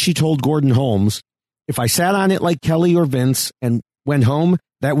 But as she told Gordon Holmes, if I sat on it like Kelly or Vince and went home,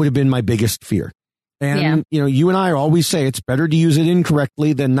 that would have been my biggest fear. And, you and I always say it's better to use it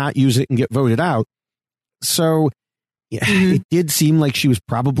incorrectly than not use it and get voted out. So it did seem like she was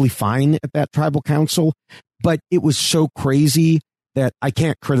probably fine at that tribal council, but it was so crazy that I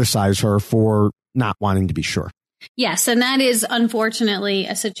can't criticize her for not wanting to be sure. Yes. And that is unfortunately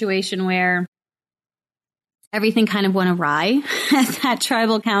a situation where everything kind of went awry at that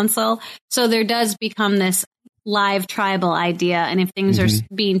tribal council. So there does become this live tribal idea. And if things are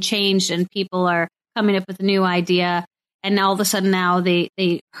being changed and people are coming up with a new idea, and all of a sudden now they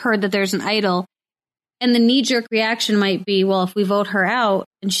heard that there's an idol, and the knee-jerk reaction might be, well, if we vote her out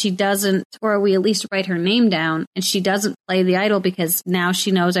and she doesn't, or we at least write her name down and she doesn't play the idol because now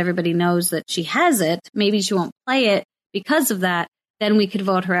she knows, everybody knows that she has it, maybe she won't play it because of that, then we could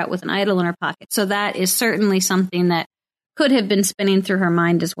vote her out with an idol in her pocket. So that is certainly something that could have been spinning through her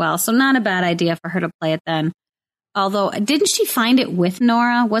mind as well. So not a bad idea for her to play it then. Although, didn't she find it with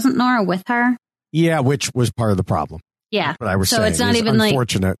Nora? Wasn't Nora with her? Yeah, which was part of the problem. Yeah. But I was so saying, it's not even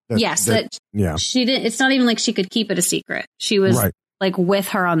unfortunate. She didn't. It's not even like she could keep it a secret. She was like with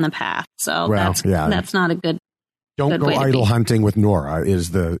her on the path. So that's not a good. Don't go idol hunting with Nora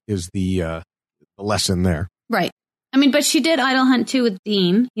is the lesson there. Right. I mean, but she did idol hunt too with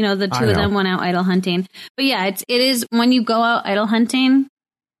Dean. You know, the two of them went out idol hunting. But yeah, it is when you go out idol hunting,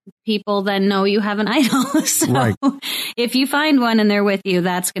 people then know you have an idol. So if you find one and they're with you,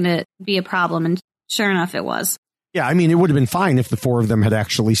 that's going to be a problem. And sure enough, it was. Yeah, I mean, it would have been fine if the four of them had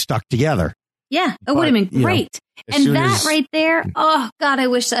actually stuck together. Yeah, it would have been great. And that right there, oh, God, I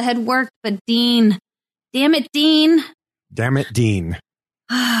wish that had worked. But Dean, damn it, Dean. Damn it, Dean.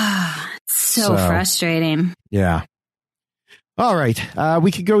 So frustrating. Yeah. All right.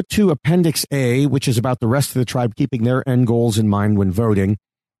 We could go to Appendix A, which is about the rest of the tribe keeping their end goals in mind when voting.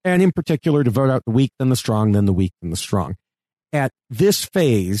 And in particular, to vote out the weak, then the strong, then the weak, then the strong. At this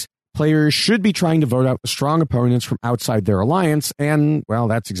phase, players should be trying to vote out the strong opponents from outside their alliance, and, well,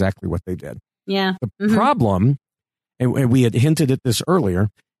 that's exactly what they did. Yeah. The problem, and we had hinted at this earlier,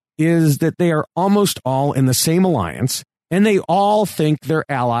 is that they are almost all in the same alliance, and they all think they're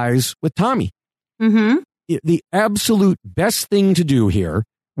allies with Tommy. The absolute best thing to do here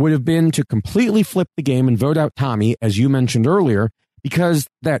would have been to completely flip the game and vote out Tommy, as you mentioned earlier, because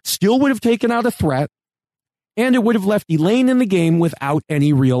that still would have taken out a threat, and it would have left Elaine in the game without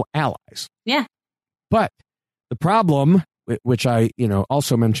any real allies. Yeah. But the problem, which I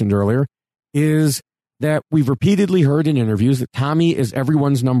also mentioned earlier, is that we've repeatedly heard in interviews that Tommy is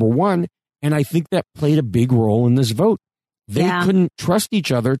everyone's number one, and I think that played a big role in this vote. They couldn't trust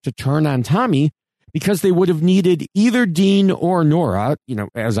each other to turn on Tommy because they would have needed either Dean or Nora,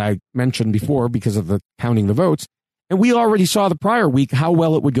 as I mentioned before, because of the counting the votes. And we already saw the prior week how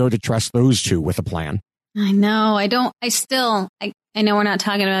well it would go to trust those two with a plan. I know. I know we're not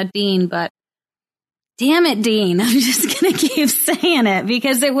talking about Dean, but damn it, Dean. I'm just going to keep saying it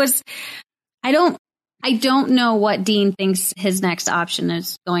because it was, I don't know what Dean thinks his next option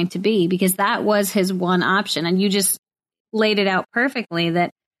is going to be because that was his one option. And you just laid it out perfectly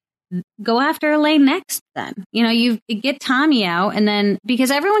that go after Elaine next then. You get Tommy out and then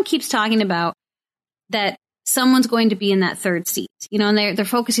because everyone keeps talking about that someone's going to be in that third seat, and they're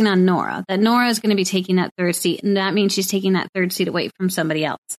focusing on Nora, that Nora is going to be taking that third seat. And that means she's taking that third seat away from somebody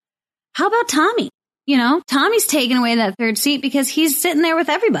else. How about Tommy? Tommy's taking away that third seat because he's sitting there with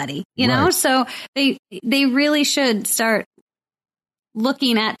everybody, know? So they really should start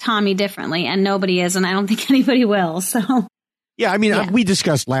looking at Tommy differently, and nobody is. And I don't think anybody will. So. Yeah, I mean, we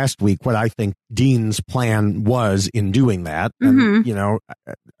discussed last week what I think Dean's plan was in doing that. And,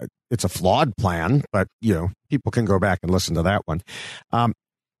 it's a flawed plan, but, people can go back and listen to that one.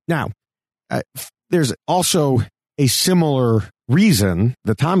 Now, there's also a similar reason,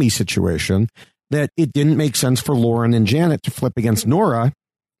 the Tommy situation, that it didn't make sense for Lauren and Janet to flip against Nora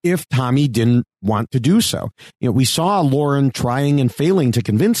if Tommy didn't want to do so. We saw Lauren trying and failing to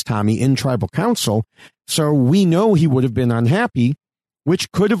convince Tommy in tribal council, so we know he would have been unhappy,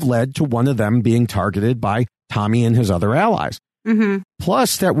 which could have led to one of them being targeted by Tommy and his other allies. Mm-hmm.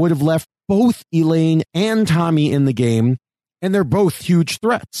 Plus, that would have left both Elaine and Tommy in the game, and they're both huge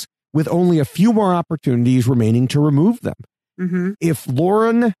threats, with only a few more opportunities remaining to remove them. Mm-hmm. If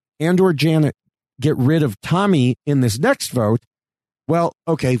Lauren and or Janet get rid of Tommy in this next vote, well,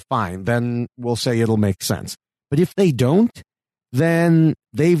 okay, fine. Then we'll say it'll make sense. But if they don't, then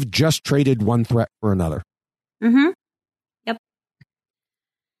they've just traded one threat for another. Mm-hmm. Yep.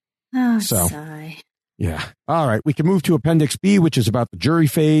 Oh, so, sigh. Yeah. All right. We can move to Appendix B, which is about the jury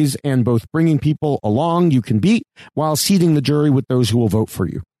phase and both bringing people along you can beat while seating the jury with those who will vote for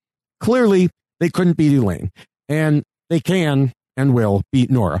you. Clearly, they couldn't beat Elaine, and they can and will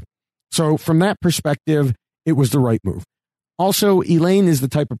beat Nora. So from that perspective, it was the right move. Also, Elaine is the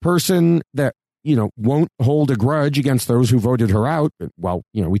type of person that, won't hold a grudge against those who voted her out. Well,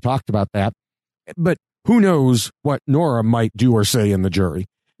 we talked about that. But who knows what Nora might do or say in the jury.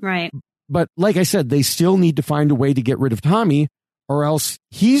 Right. But like I said, they still need to find a way to get rid of Tommy, or else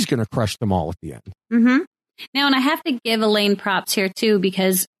he's going to crush them all at the end. Mm-hmm. Now, and I have to give Elaine props here, too,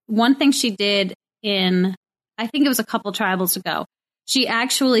 because one thing she did I think it was a couple tribals ago, she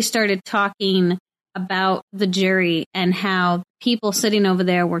actually started talking about the jury and how people sitting over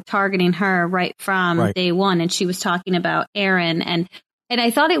there were targeting her right from day one. And she was talking about Aaron. And I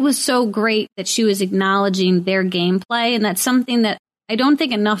thought it was so great that she was acknowledging their gameplay. And that's something that I don't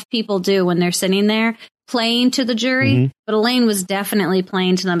think enough people do when they're sitting there playing to the jury. Mm-hmm. But Elaine was definitely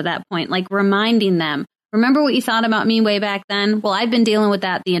playing to them at that point, like reminding them, remember what you thought about me way back then? Well, I've been dealing with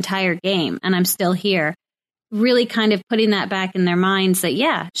that the entire game and I'm still here. Really kind of putting that back in their minds that,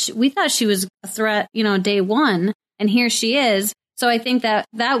 we thought she was a threat, day one, and here she is. So I think that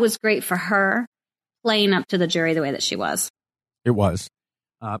was great for her playing up to the jury the way that she was. It was.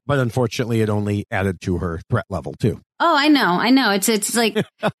 But unfortunately, it only added to her threat level, too. Oh, I know. It's like,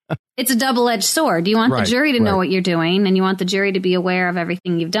 it's a double-edged sword. You want the jury to know what you're doing, and you want the jury to be aware of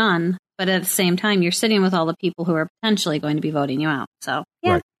everything you've done. But at the same time, you're sitting with all the people who are potentially going to be voting you out. So,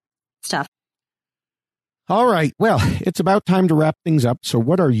 it's tough. All right. Well, it's about time to wrap things up. So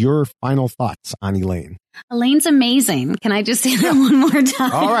what are your final thoughts on Elaine? Elaine's amazing. Can I just say that one more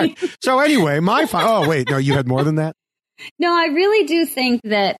time? All right. So anyway, oh, wait. No, you had more than that? No, I really do think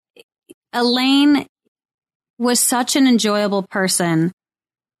that Elaine was such an enjoyable person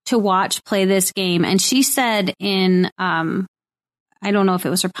to watch play this game. And she said in, I don't know if it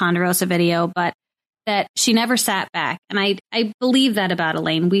was her Ponderosa video, but that she never sat back. And I believe that about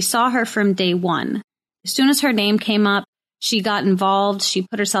Elaine. We saw her from day one. As soon as her name came up, she got involved. She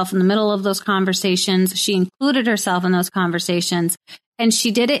put herself in the middle of those conversations. She included herself in those conversations. And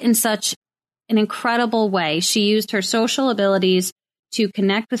she did it in such an incredible way. She used her social abilities to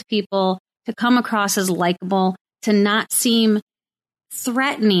connect with people, to come across as likable, to not seem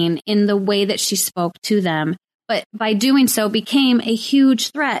threatening in the way that she spoke to them. But by doing so, became a huge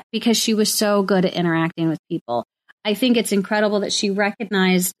threat because she was so good at interacting with people. I think it's incredible that she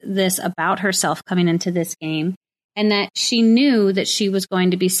recognized this about herself coming into this game and that she knew that she was going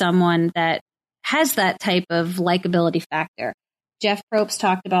to be someone that has that type of likability factor. Jeff Probst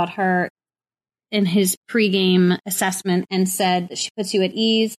talked about her in his pregame assessment and said that she puts you at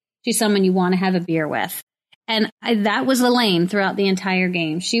ease. She's someone you want to have a beer with. And that was Elaine throughout the entire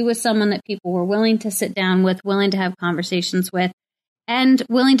game. She was someone that people were willing to sit down with, willing to have conversations with, and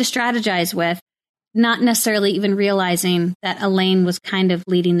willing to strategize with. Not necessarily even realizing that Elaine was kind of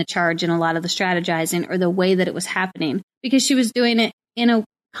leading the charge in a lot of the strategizing or the way that it was happening because she was doing it in a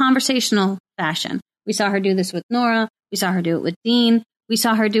conversational fashion. We saw her do this with Nora. We saw her do it with Dean. We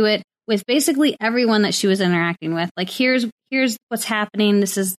saw her do it with basically everyone that she was interacting with. Like, here's what's happening.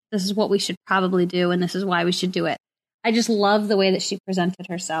 This is what we should probably do. And this is why we should do it. I just love the way that she presented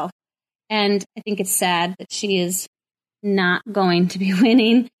herself. And I think it's sad that she is not going to be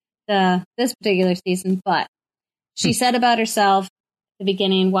winning this particular season, but she said about herself at the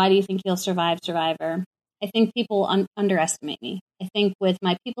beginning, why do you think you'll survive Survivor? I think people underestimate me. I think with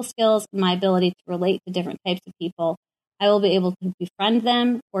my people skills and my ability to relate to different types of people, I will be able to befriend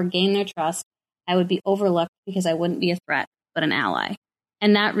them or gain their trust. I would be overlooked because I wouldn't be a threat, but an ally.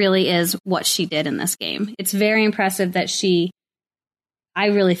 And that really is what she did in this game. It's very impressive that I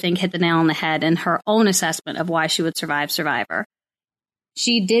really think, hit the nail on the head in her own assessment of why she would survive Survivor.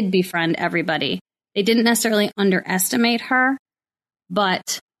 She did befriend everybody. They didn't necessarily underestimate her,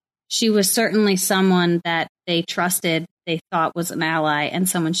 but she was certainly someone that they trusted, they thought was an ally, and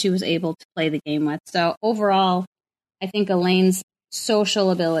someone she was able to play the game with. So overall, I think Elaine's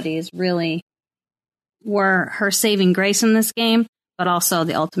social abilities really were her saving grace in this game, but also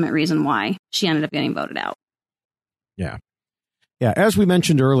the ultimate reason why she ended up getting voted out. Yeah. Yeah. As we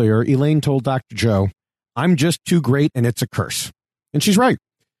mentioned earlier, Elaine told Dr. Joe, I'm just too great and it's a curse. And she's right.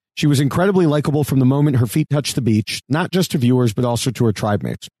 She was incredibly likable from the moment her feet touched the beach, not just to viewers, but also to her tribe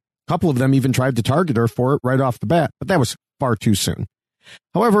mates. A couple of them even tried to target her for it right off the bat, but that was far too soon.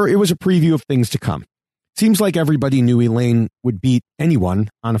 However, it was a preview of things to come. Seems like everybody knew Elaine would beat anyone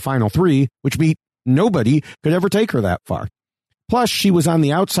on a final three, which meant nobody could ever take her that far. Plus, she was on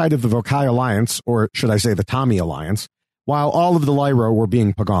the outside of the Vokai Alliance, or should I say the Tommy Alliance, while all of the Lyra were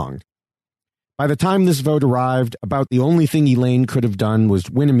being pagonged. By the time this vote arrived, about the only thing Elaine could have done was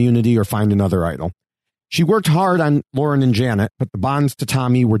win immunity or find another idol. She worked hard on Lauren and Janet, but the bonds to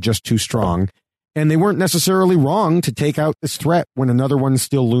Tommy were just too strong, and they weren't necessarily wrong to take out this threat when another one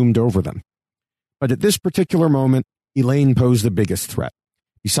still loomed over them. But at this particular moment, Elaine posed the biggest threat.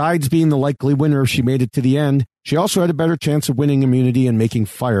 Besides being the likely winner if she made it to the end, she also had a better chance of winning immunity and making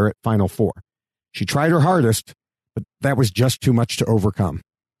fire at Final Four. She tried her hardest, but that was just too much to overcome.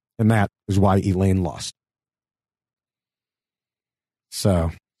 And that is why Elaine lost.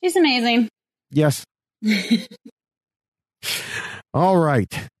 So. She's amazing. Yes. All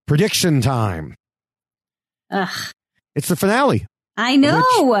right. Prediction time. Ugh. It's the finale. I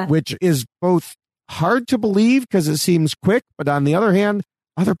know. Which is both hard to believe because it seems quick, but on the other hand,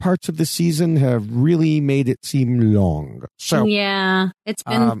 other parts of the season have really made it seem long. So yeah, it's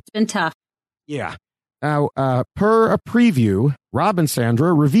been tough. Yeah. Now, per a preview, Rob and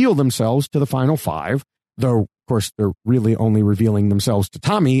Sandra reveal themselves to the final five, though, of course, they're really only revealing themselves to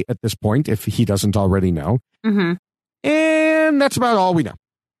Tommy at this point, if he doesn't already know. Mm-hmm. And that's about all we know.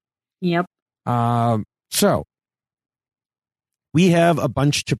 Yep. So we have a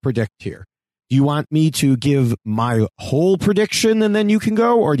bunch to predict here. Do you want me to give my whole prediction and then you can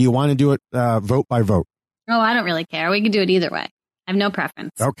go, or do you want to do it vote by vote? Oh, I don't really care. We can do it either way. I have no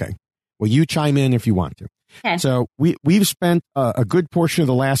preference. Okay. Well, you chime in if you want to. Okay. So we've spent a good portion of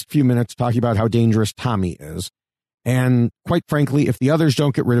the last few minutes talking about how dangerous Tommy is. And quite frankly, if the others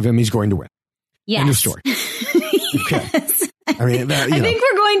don't get rid of him, he's going to win. Yes. End of story. Okay. Yes. I mean, I think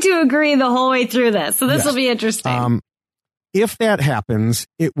we're going to agree the whole way through this. So this will be interesting. If that happens,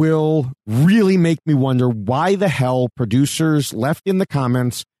 it will really make me wonder why the hell producers left in the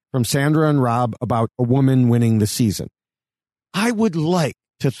comments from Sandra and Rob about a woman winning the season. I would like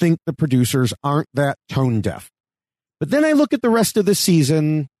to think the producers aren't that tone deaf. But then I look at the rest of the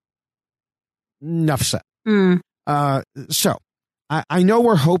season, enough said. So I know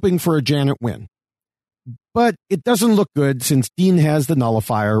we're hoping for a Janet win, but it doesn't look good since Dean has the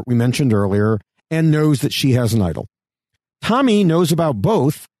nullifier we mentioned earlier and knows that she has an idol. Tommy knows about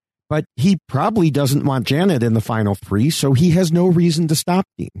both, but he probably doesn't want Janet in the final three, so he has no reason to stop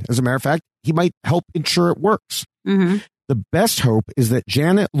Dean. As a matter of fact, he might help ensure it works. Mm-hmm. The best hope is that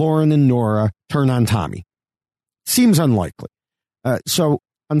Janet, Lauren, and Nora turn on Tommy. Seems unlikely. So,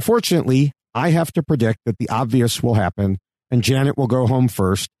 unfortunately, I have to predict that the obvious will happen, and Janet will go home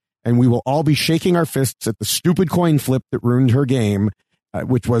first, and we will all be shaking our fists at the stupid coin flip that ruined her game,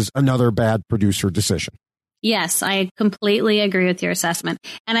 which was another bad producer decision. Yes, I completely agree with your assessment.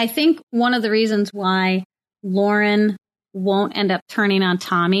 And I think one of the reasons why Lauren won't end up turning on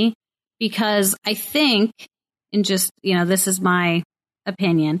Tommy, because I think, and just, this is my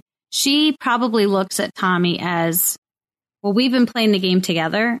opinion, she probably looks at Tommy as, well, we've been playing the game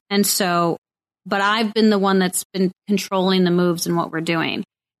together. And so, but I've been the one that's been controlling the moves and what we're doing.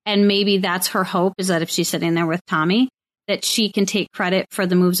 And maybe that's her hope, is that if she's sitting there with Tommy, that she can take credit for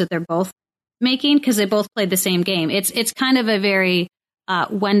the moves that they're both making, because they both played the same game. It's kind of a very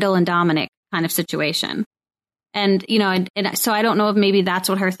Wendell and Dominic kind of situation. And, and so I don't know if maybe that's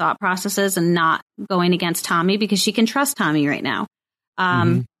what her thought process is, and not going against Tommy, because she can trust Tommy right now.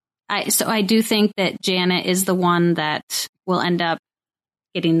 So I do think that Janet is the one that will end up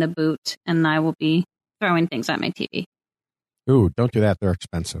getting the boot, and I will be throwing things at my TV. Ooh, don't do that. They're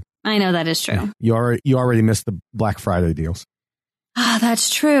expensive. I know that is true. You already missed the Black Friday deals. Ah, that's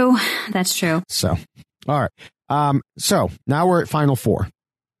true. That's true. So, all right. So now we're at Final Four.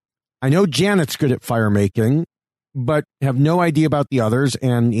 I know Janet's good at fire making, but have no idea about the others.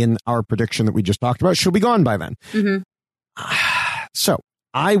 And in our prediction that we just talked about, she'll be gone by then. Mm-hmm. So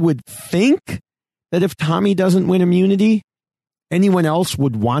I would think that if Tommy doesn't win immunity, anyone else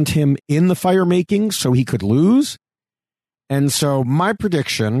would want him in the fire making so he could lose. And so my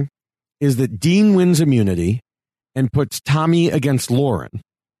prediction is that Dean wins immunity and puts Tommy against Lauren,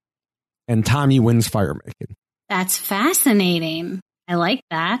 and Tommy wins fire making. That's fascinating. I like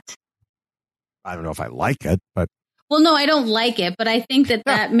that. I don't know if I like it, but well, no, I don't like it, but I think that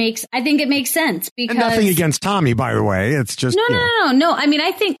I think it makes sense because and nothing against Tommy, by the way. It's just no. I mean,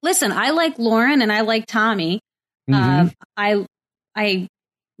 I think. Listen, I like Lauren and I like Tommy. Mm-hmm. I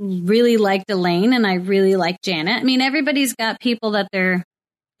really liked Elaine and I really like Janet. I mean, everybody's got people that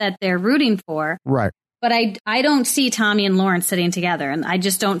they're rooting for, right? But I don't see Tommy and Lauren sitting together, and I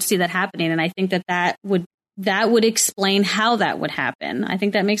just don't see that happening. And I think that would explain how that would happen. I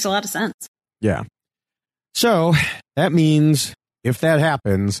think that makes a lot of sense. Yeah. So that means if that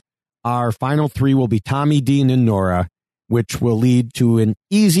happens, our final three will be Tommy, Dean, and Nora, which will lead to an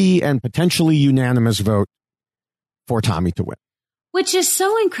easy and potentially unanimous vote for Tommy to win. Which is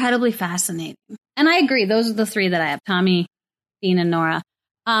so incredibly fascinating. And I agree. Those are the three that I have, Tommy, Dean, and Nora.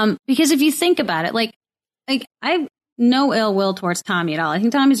 Because if you think about it, like I have no ill will towards Tommy at all. I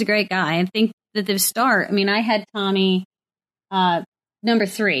think Tommy's a great guy. I think that the start, I mean, I had Tommy number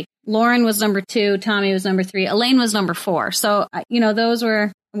 3. Lauren was number 2. Tommy was number 3. Elaine was number 4. So, those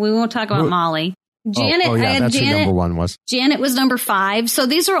were, we won't talk about Molly. Janet, I had that's Janet, who number 1 was. Janet was number 5. So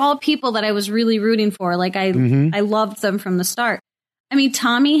these are all people that I was really rooting for. Like I loved them from the start. I mean,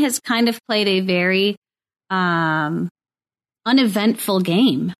 Tommy has kind of played a very uneventful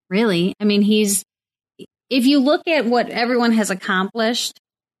game, really. I mean, if you look at what everyone has accomplished,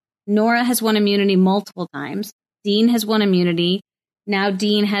 Nora has won immunity multiple times. Dean has won immunity. Now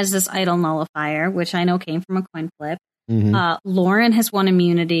Dean has this idol nullifier, which I know came from a coin flip. Mm-hmm. Lauren has won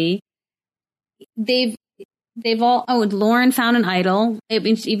immunity. They've all, Lauren found an idol,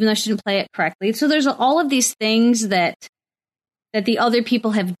 even though she didn't play it correctly. So there's all of these things that the other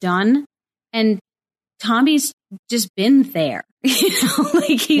people have done, and Tommy's just been there.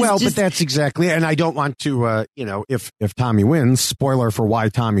 But that's exactly, and I don't want to, if Tommy wins, spoiler for why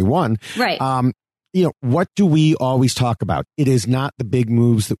Tommy won. Right. What do we always talk about? It is not the big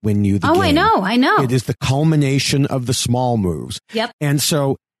moves that win you the game. I know. It is the culmination of the small moves. Yep. And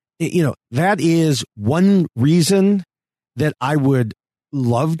so, that is one reason that I would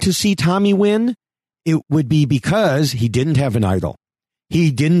love to see Tommy win. It would be because he didn't have an idol.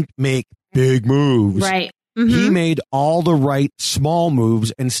 He didn't make big moves. Right. Mm-hmm. He made all the right small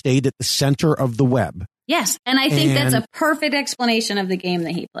moves and stayed at the center of the web. Yes. And I think that's a perfect explanation of the game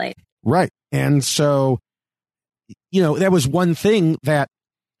that he played. Right. And so, that was one thing that,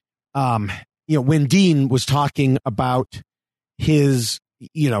 when Dean was talking about his,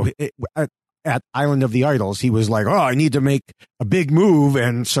 at Island of the Idols, he was like, I need to make a big move.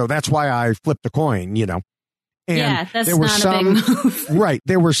 And so that's why I flipped a coin, And yeah, that's not a big move. Right.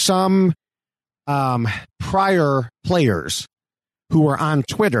 There were some prior players who were on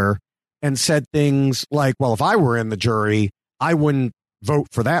Twitter and said things like, well, if I were in the jury, I wouldn't vote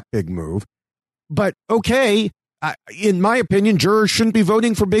for that big move. But okay, in my opinion, jurors shouldn't be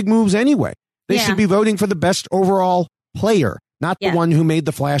voting for big moves anyway. They should be voting for the best overall player, not the one who made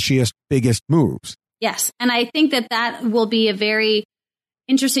the flashiest, biggest moves. Yes. And I think that will be a very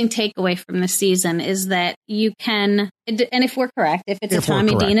interesting takeaway from the season is that you can, and if we're correct, if it's a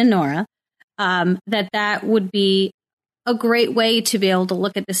Tommy, Dean, and Nora, that would be a great way to be able to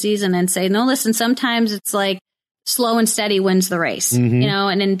look at the season and say, no, listen, sometimes it's like slow and steady wins the race, and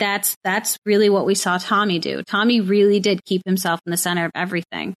then that's really what we saw Tommy do. Tommy really did keep himself in the center of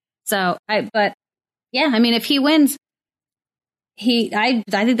everything. So if he wins, I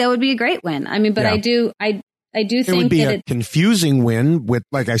think that would be a great win. I mean, but I do think it would be a confusing win with,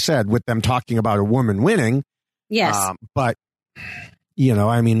 like I said, with them talking about a woman winning. Yes. But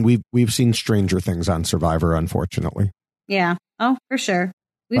we've seen stranger things on Survivor, unfortunately. Yeah. Oh, for sure.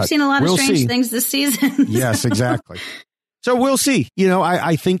 We've seen a lot of strange things this season. Yes, exactly. So we'll see.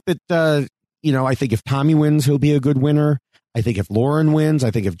 I think that, I think if Tommy wins, he'll be a good winner. I think if Lauren wins,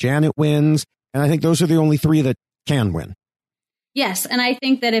 I think if Janet wins, and I think those are the only 3 that can win. Yes. And I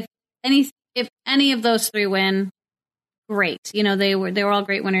think that if any of those 3 win, great. They were all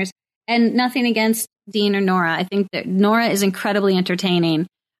great winners, and nothing against Dean or Nora. I think that Nora is incredibly entertaining.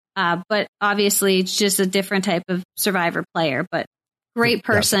 But obviously it's just a different type of Survivor player, but great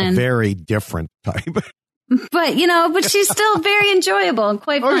person. Yes, a very different type. But she's still very enjoyable and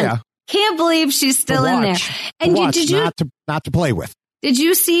quite fun. Yeah. Can't believe she's still in there. And did you not to play with? Did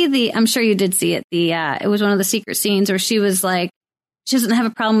you see I'm sure you did see it. It was one of the secret scenes where she was like, she doesn't have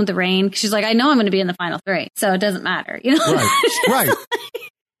a problem with the rain. She's like, I know I'm going to be in the final 3, so it doesn't matter. Right.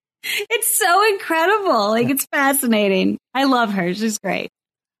 It's so incredible. It's fascinating. I love her. She's great.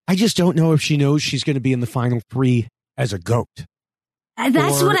 I just don't know if she knows she's going to be in the final 3 as a goat.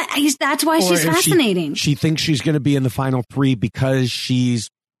 That's why she's fascinating. She thinks she's going to be in the final 3 because she's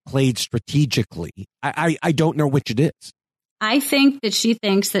played strategically. I don't know which it is. I think that she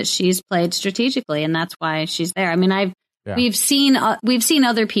thinks that she's played strategically, and that's why she's there. I mean, we've seen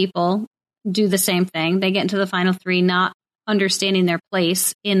other people do the same thing. They get into the final 3 not understanding their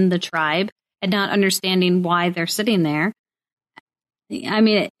place in the tribe and not understanding why they're sitting there. I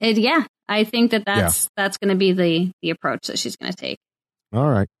mean, I think that's going to be the approach that she's going to take. All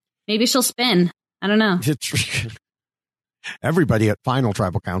right. Maybe she'll spin. I don't know. Everybody at Final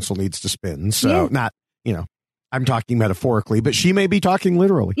Tribal Council needs to spin. So not, I'm talking metaphorically, but she may be talking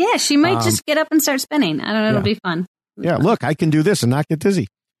literally. Yeah, she might just get up and start spinning. I don't know. It'll be fun. Look, I can do this and not get dizzy.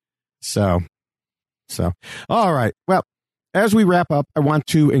 So, all right. Well, as we wrap up, I want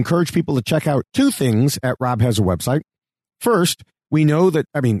to encourage people to check out 2 things at Rob Has a Website. First, we know that,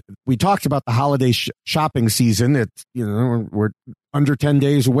 we talked about the holiday shopping season. It's, we're under 10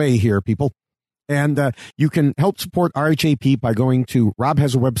 days away here, people. And you can help support RHAP by going to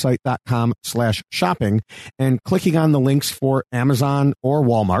robhasawebsite.com/shopping and clicking on the links for Amazon or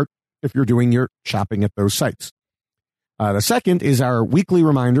Walmart if you're doing your shopping at those sites. The second is our weekly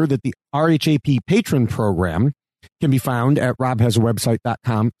reminder that the RHAP patron program can be found at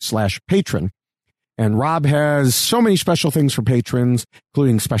robhasawebsite.com/patron. And Rob has so many special things for patrons,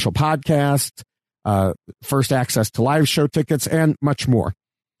 including special podcasts, first access to live show tickets, and much more.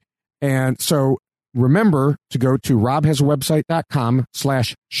 And so remember to go to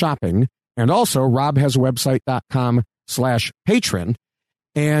robhasawebsite.com/shopping and also robhasawebsite.com/patron.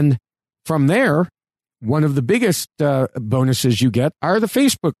 And from there, one of the biggest bonuses you get are the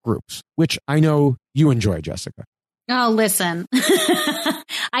Facebook groups, which I know you enjoy, Jessica. Oh, listen,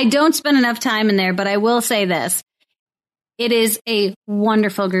 I don't spend enough time in there, but I will say this. It is a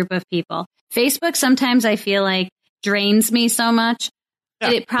wonderful group of people. Facebook sometimes I feel like drains me so much.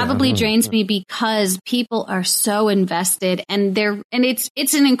 It probably drains me because people are so invested and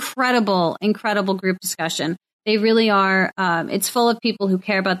it's an incredible group discussion. They really are. It's full of people who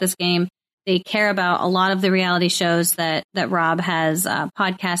care about this game. They care about a lot of the reality shows that Rob has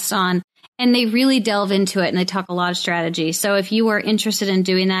podcasts on, and they really delve into it and they talk a lot of strategy. So if you are interested in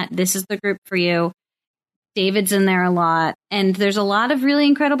doing that, this is the group for you. David's in there a lot, and there's a lot of really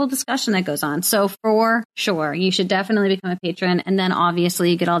incredible discussion that goes on. So for sure, you should definitely become a patron, and then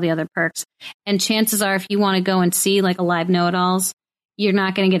obviously you get all the other perks. And chances are, if you want to go and see like a live know-it-alls, you're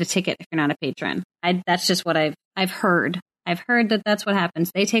not going to get a ticket if you're not a patron. That's just what I've heard. I've heard that that's what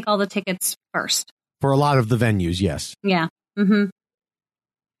happens. They take all the tickets first. For a lot of the venues, yes. Yeah. Mm-hmm.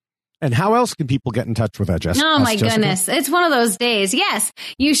 And how else can people get in touch with that, Jessica? Oh, my goodness. It's one of those days. Yes.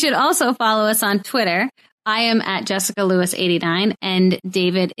 You should also follow us on Twitter. I am at Jessica Lewis 89 and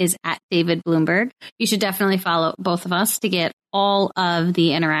David is at David Bloomberg. You should definitely follow both of us to get all of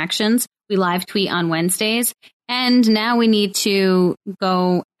the interactions. We live tweet on Wednesdays. And now we need to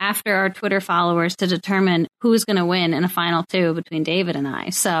go after our Twitter followers to determine who's going to win in a final 2 between David and I.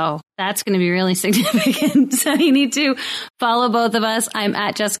 So that's going to be really significant. So you need to follow both of us. I'm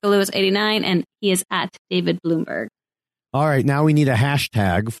at Jessica Lewis 89 and he is at David Bloomberg. All right. Now we need a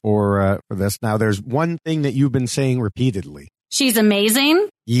hashtag for this. Now there's one thing that you've been saying repeatedly. She's amazing.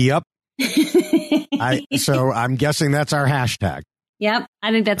 Yep. So I'm guessing that's our hashtag. Yep.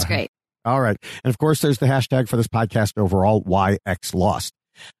 I think that's great. All right. And of course, there's the hashtag for this podcast overall, YXLost.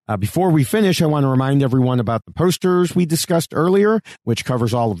 Before we finish, I want to remind everyone about the posters we discussed earlier, which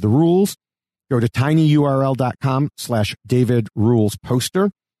covers all of the rules. Go to tinyurl.com/David Rules Poster.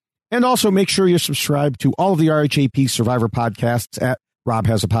 And also make sure you're subscribed to all of the RHAP Survivor podcasts at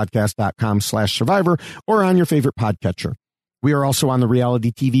robhasapodcast.com/survivor or on your favorite podcatcher. We are also on the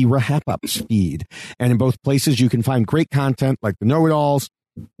reality TV RHAPup feed. And in both places, you can find great content like the Know-It-Alls,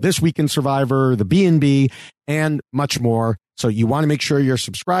 This Week in Survivor, the B&B, and much more. So you want to make sure you're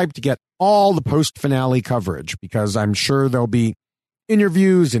subscribed to get all the post-finale coverage, because I'm sure there'll be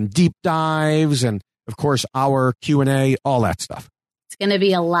interviews and deep dives and, of course, our Q&A, all that stuff. It's going to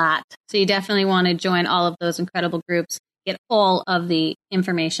be a lot. So you definitely want to join all of those incredible groups, get all of the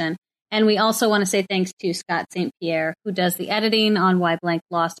information. And we also want to say thanks to Scott St. Pierre, who does the editing on Why Blank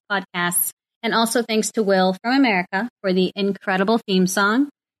Lost podcasts. And also thanks to Will from America for the incredible theme song.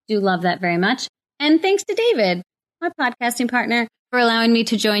 Do love that very much. And thanks to David, my podcasting partner, for allowing me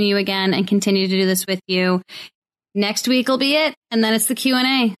to join you again and continue to do this with you. Next week will be it, and then it's the Q&A.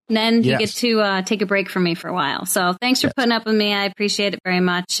 And then you get to take a break from me for a while. So thanks for putting up with me. I appreciate it very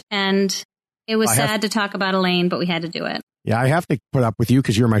much. And it was sad to talk about Elaine, but we had to do it. Yeah, I have to put up with you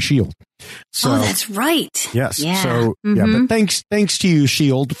because you're my shield. So, that's right. Yes. Yeah. So, but thanks to you,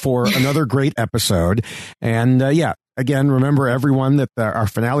 Shield, for another great episode. And again, remember everyone that our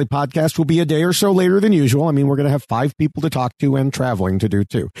finale podcast will be a day or so later than usual. I mean, we're going to have 5 people to talk to and traveling to do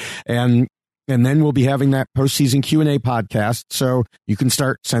too. And then we'll be having that postseason Q&A podcast. So you can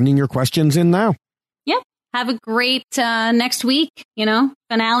start sending your questions in now. Yep. Have a great next week.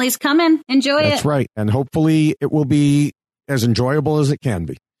 Finale's coming. Enjoy it. That's right. And hopefully it will be as enjoyable as it can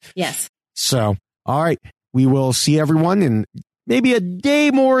be. Yes. So, all right. We will see everyone in maybe a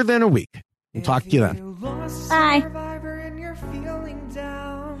day more than a week. We'll talk to you then. Bye.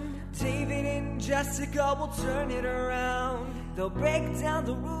 David and Jessica will turn it around. They'll break down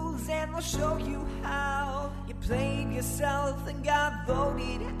the rules and they'll show you how. You played yourself and got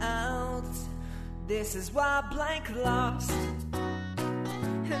voted out. This is why blank lost.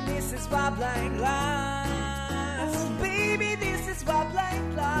 And this is why blank lost. Baby, this is why blank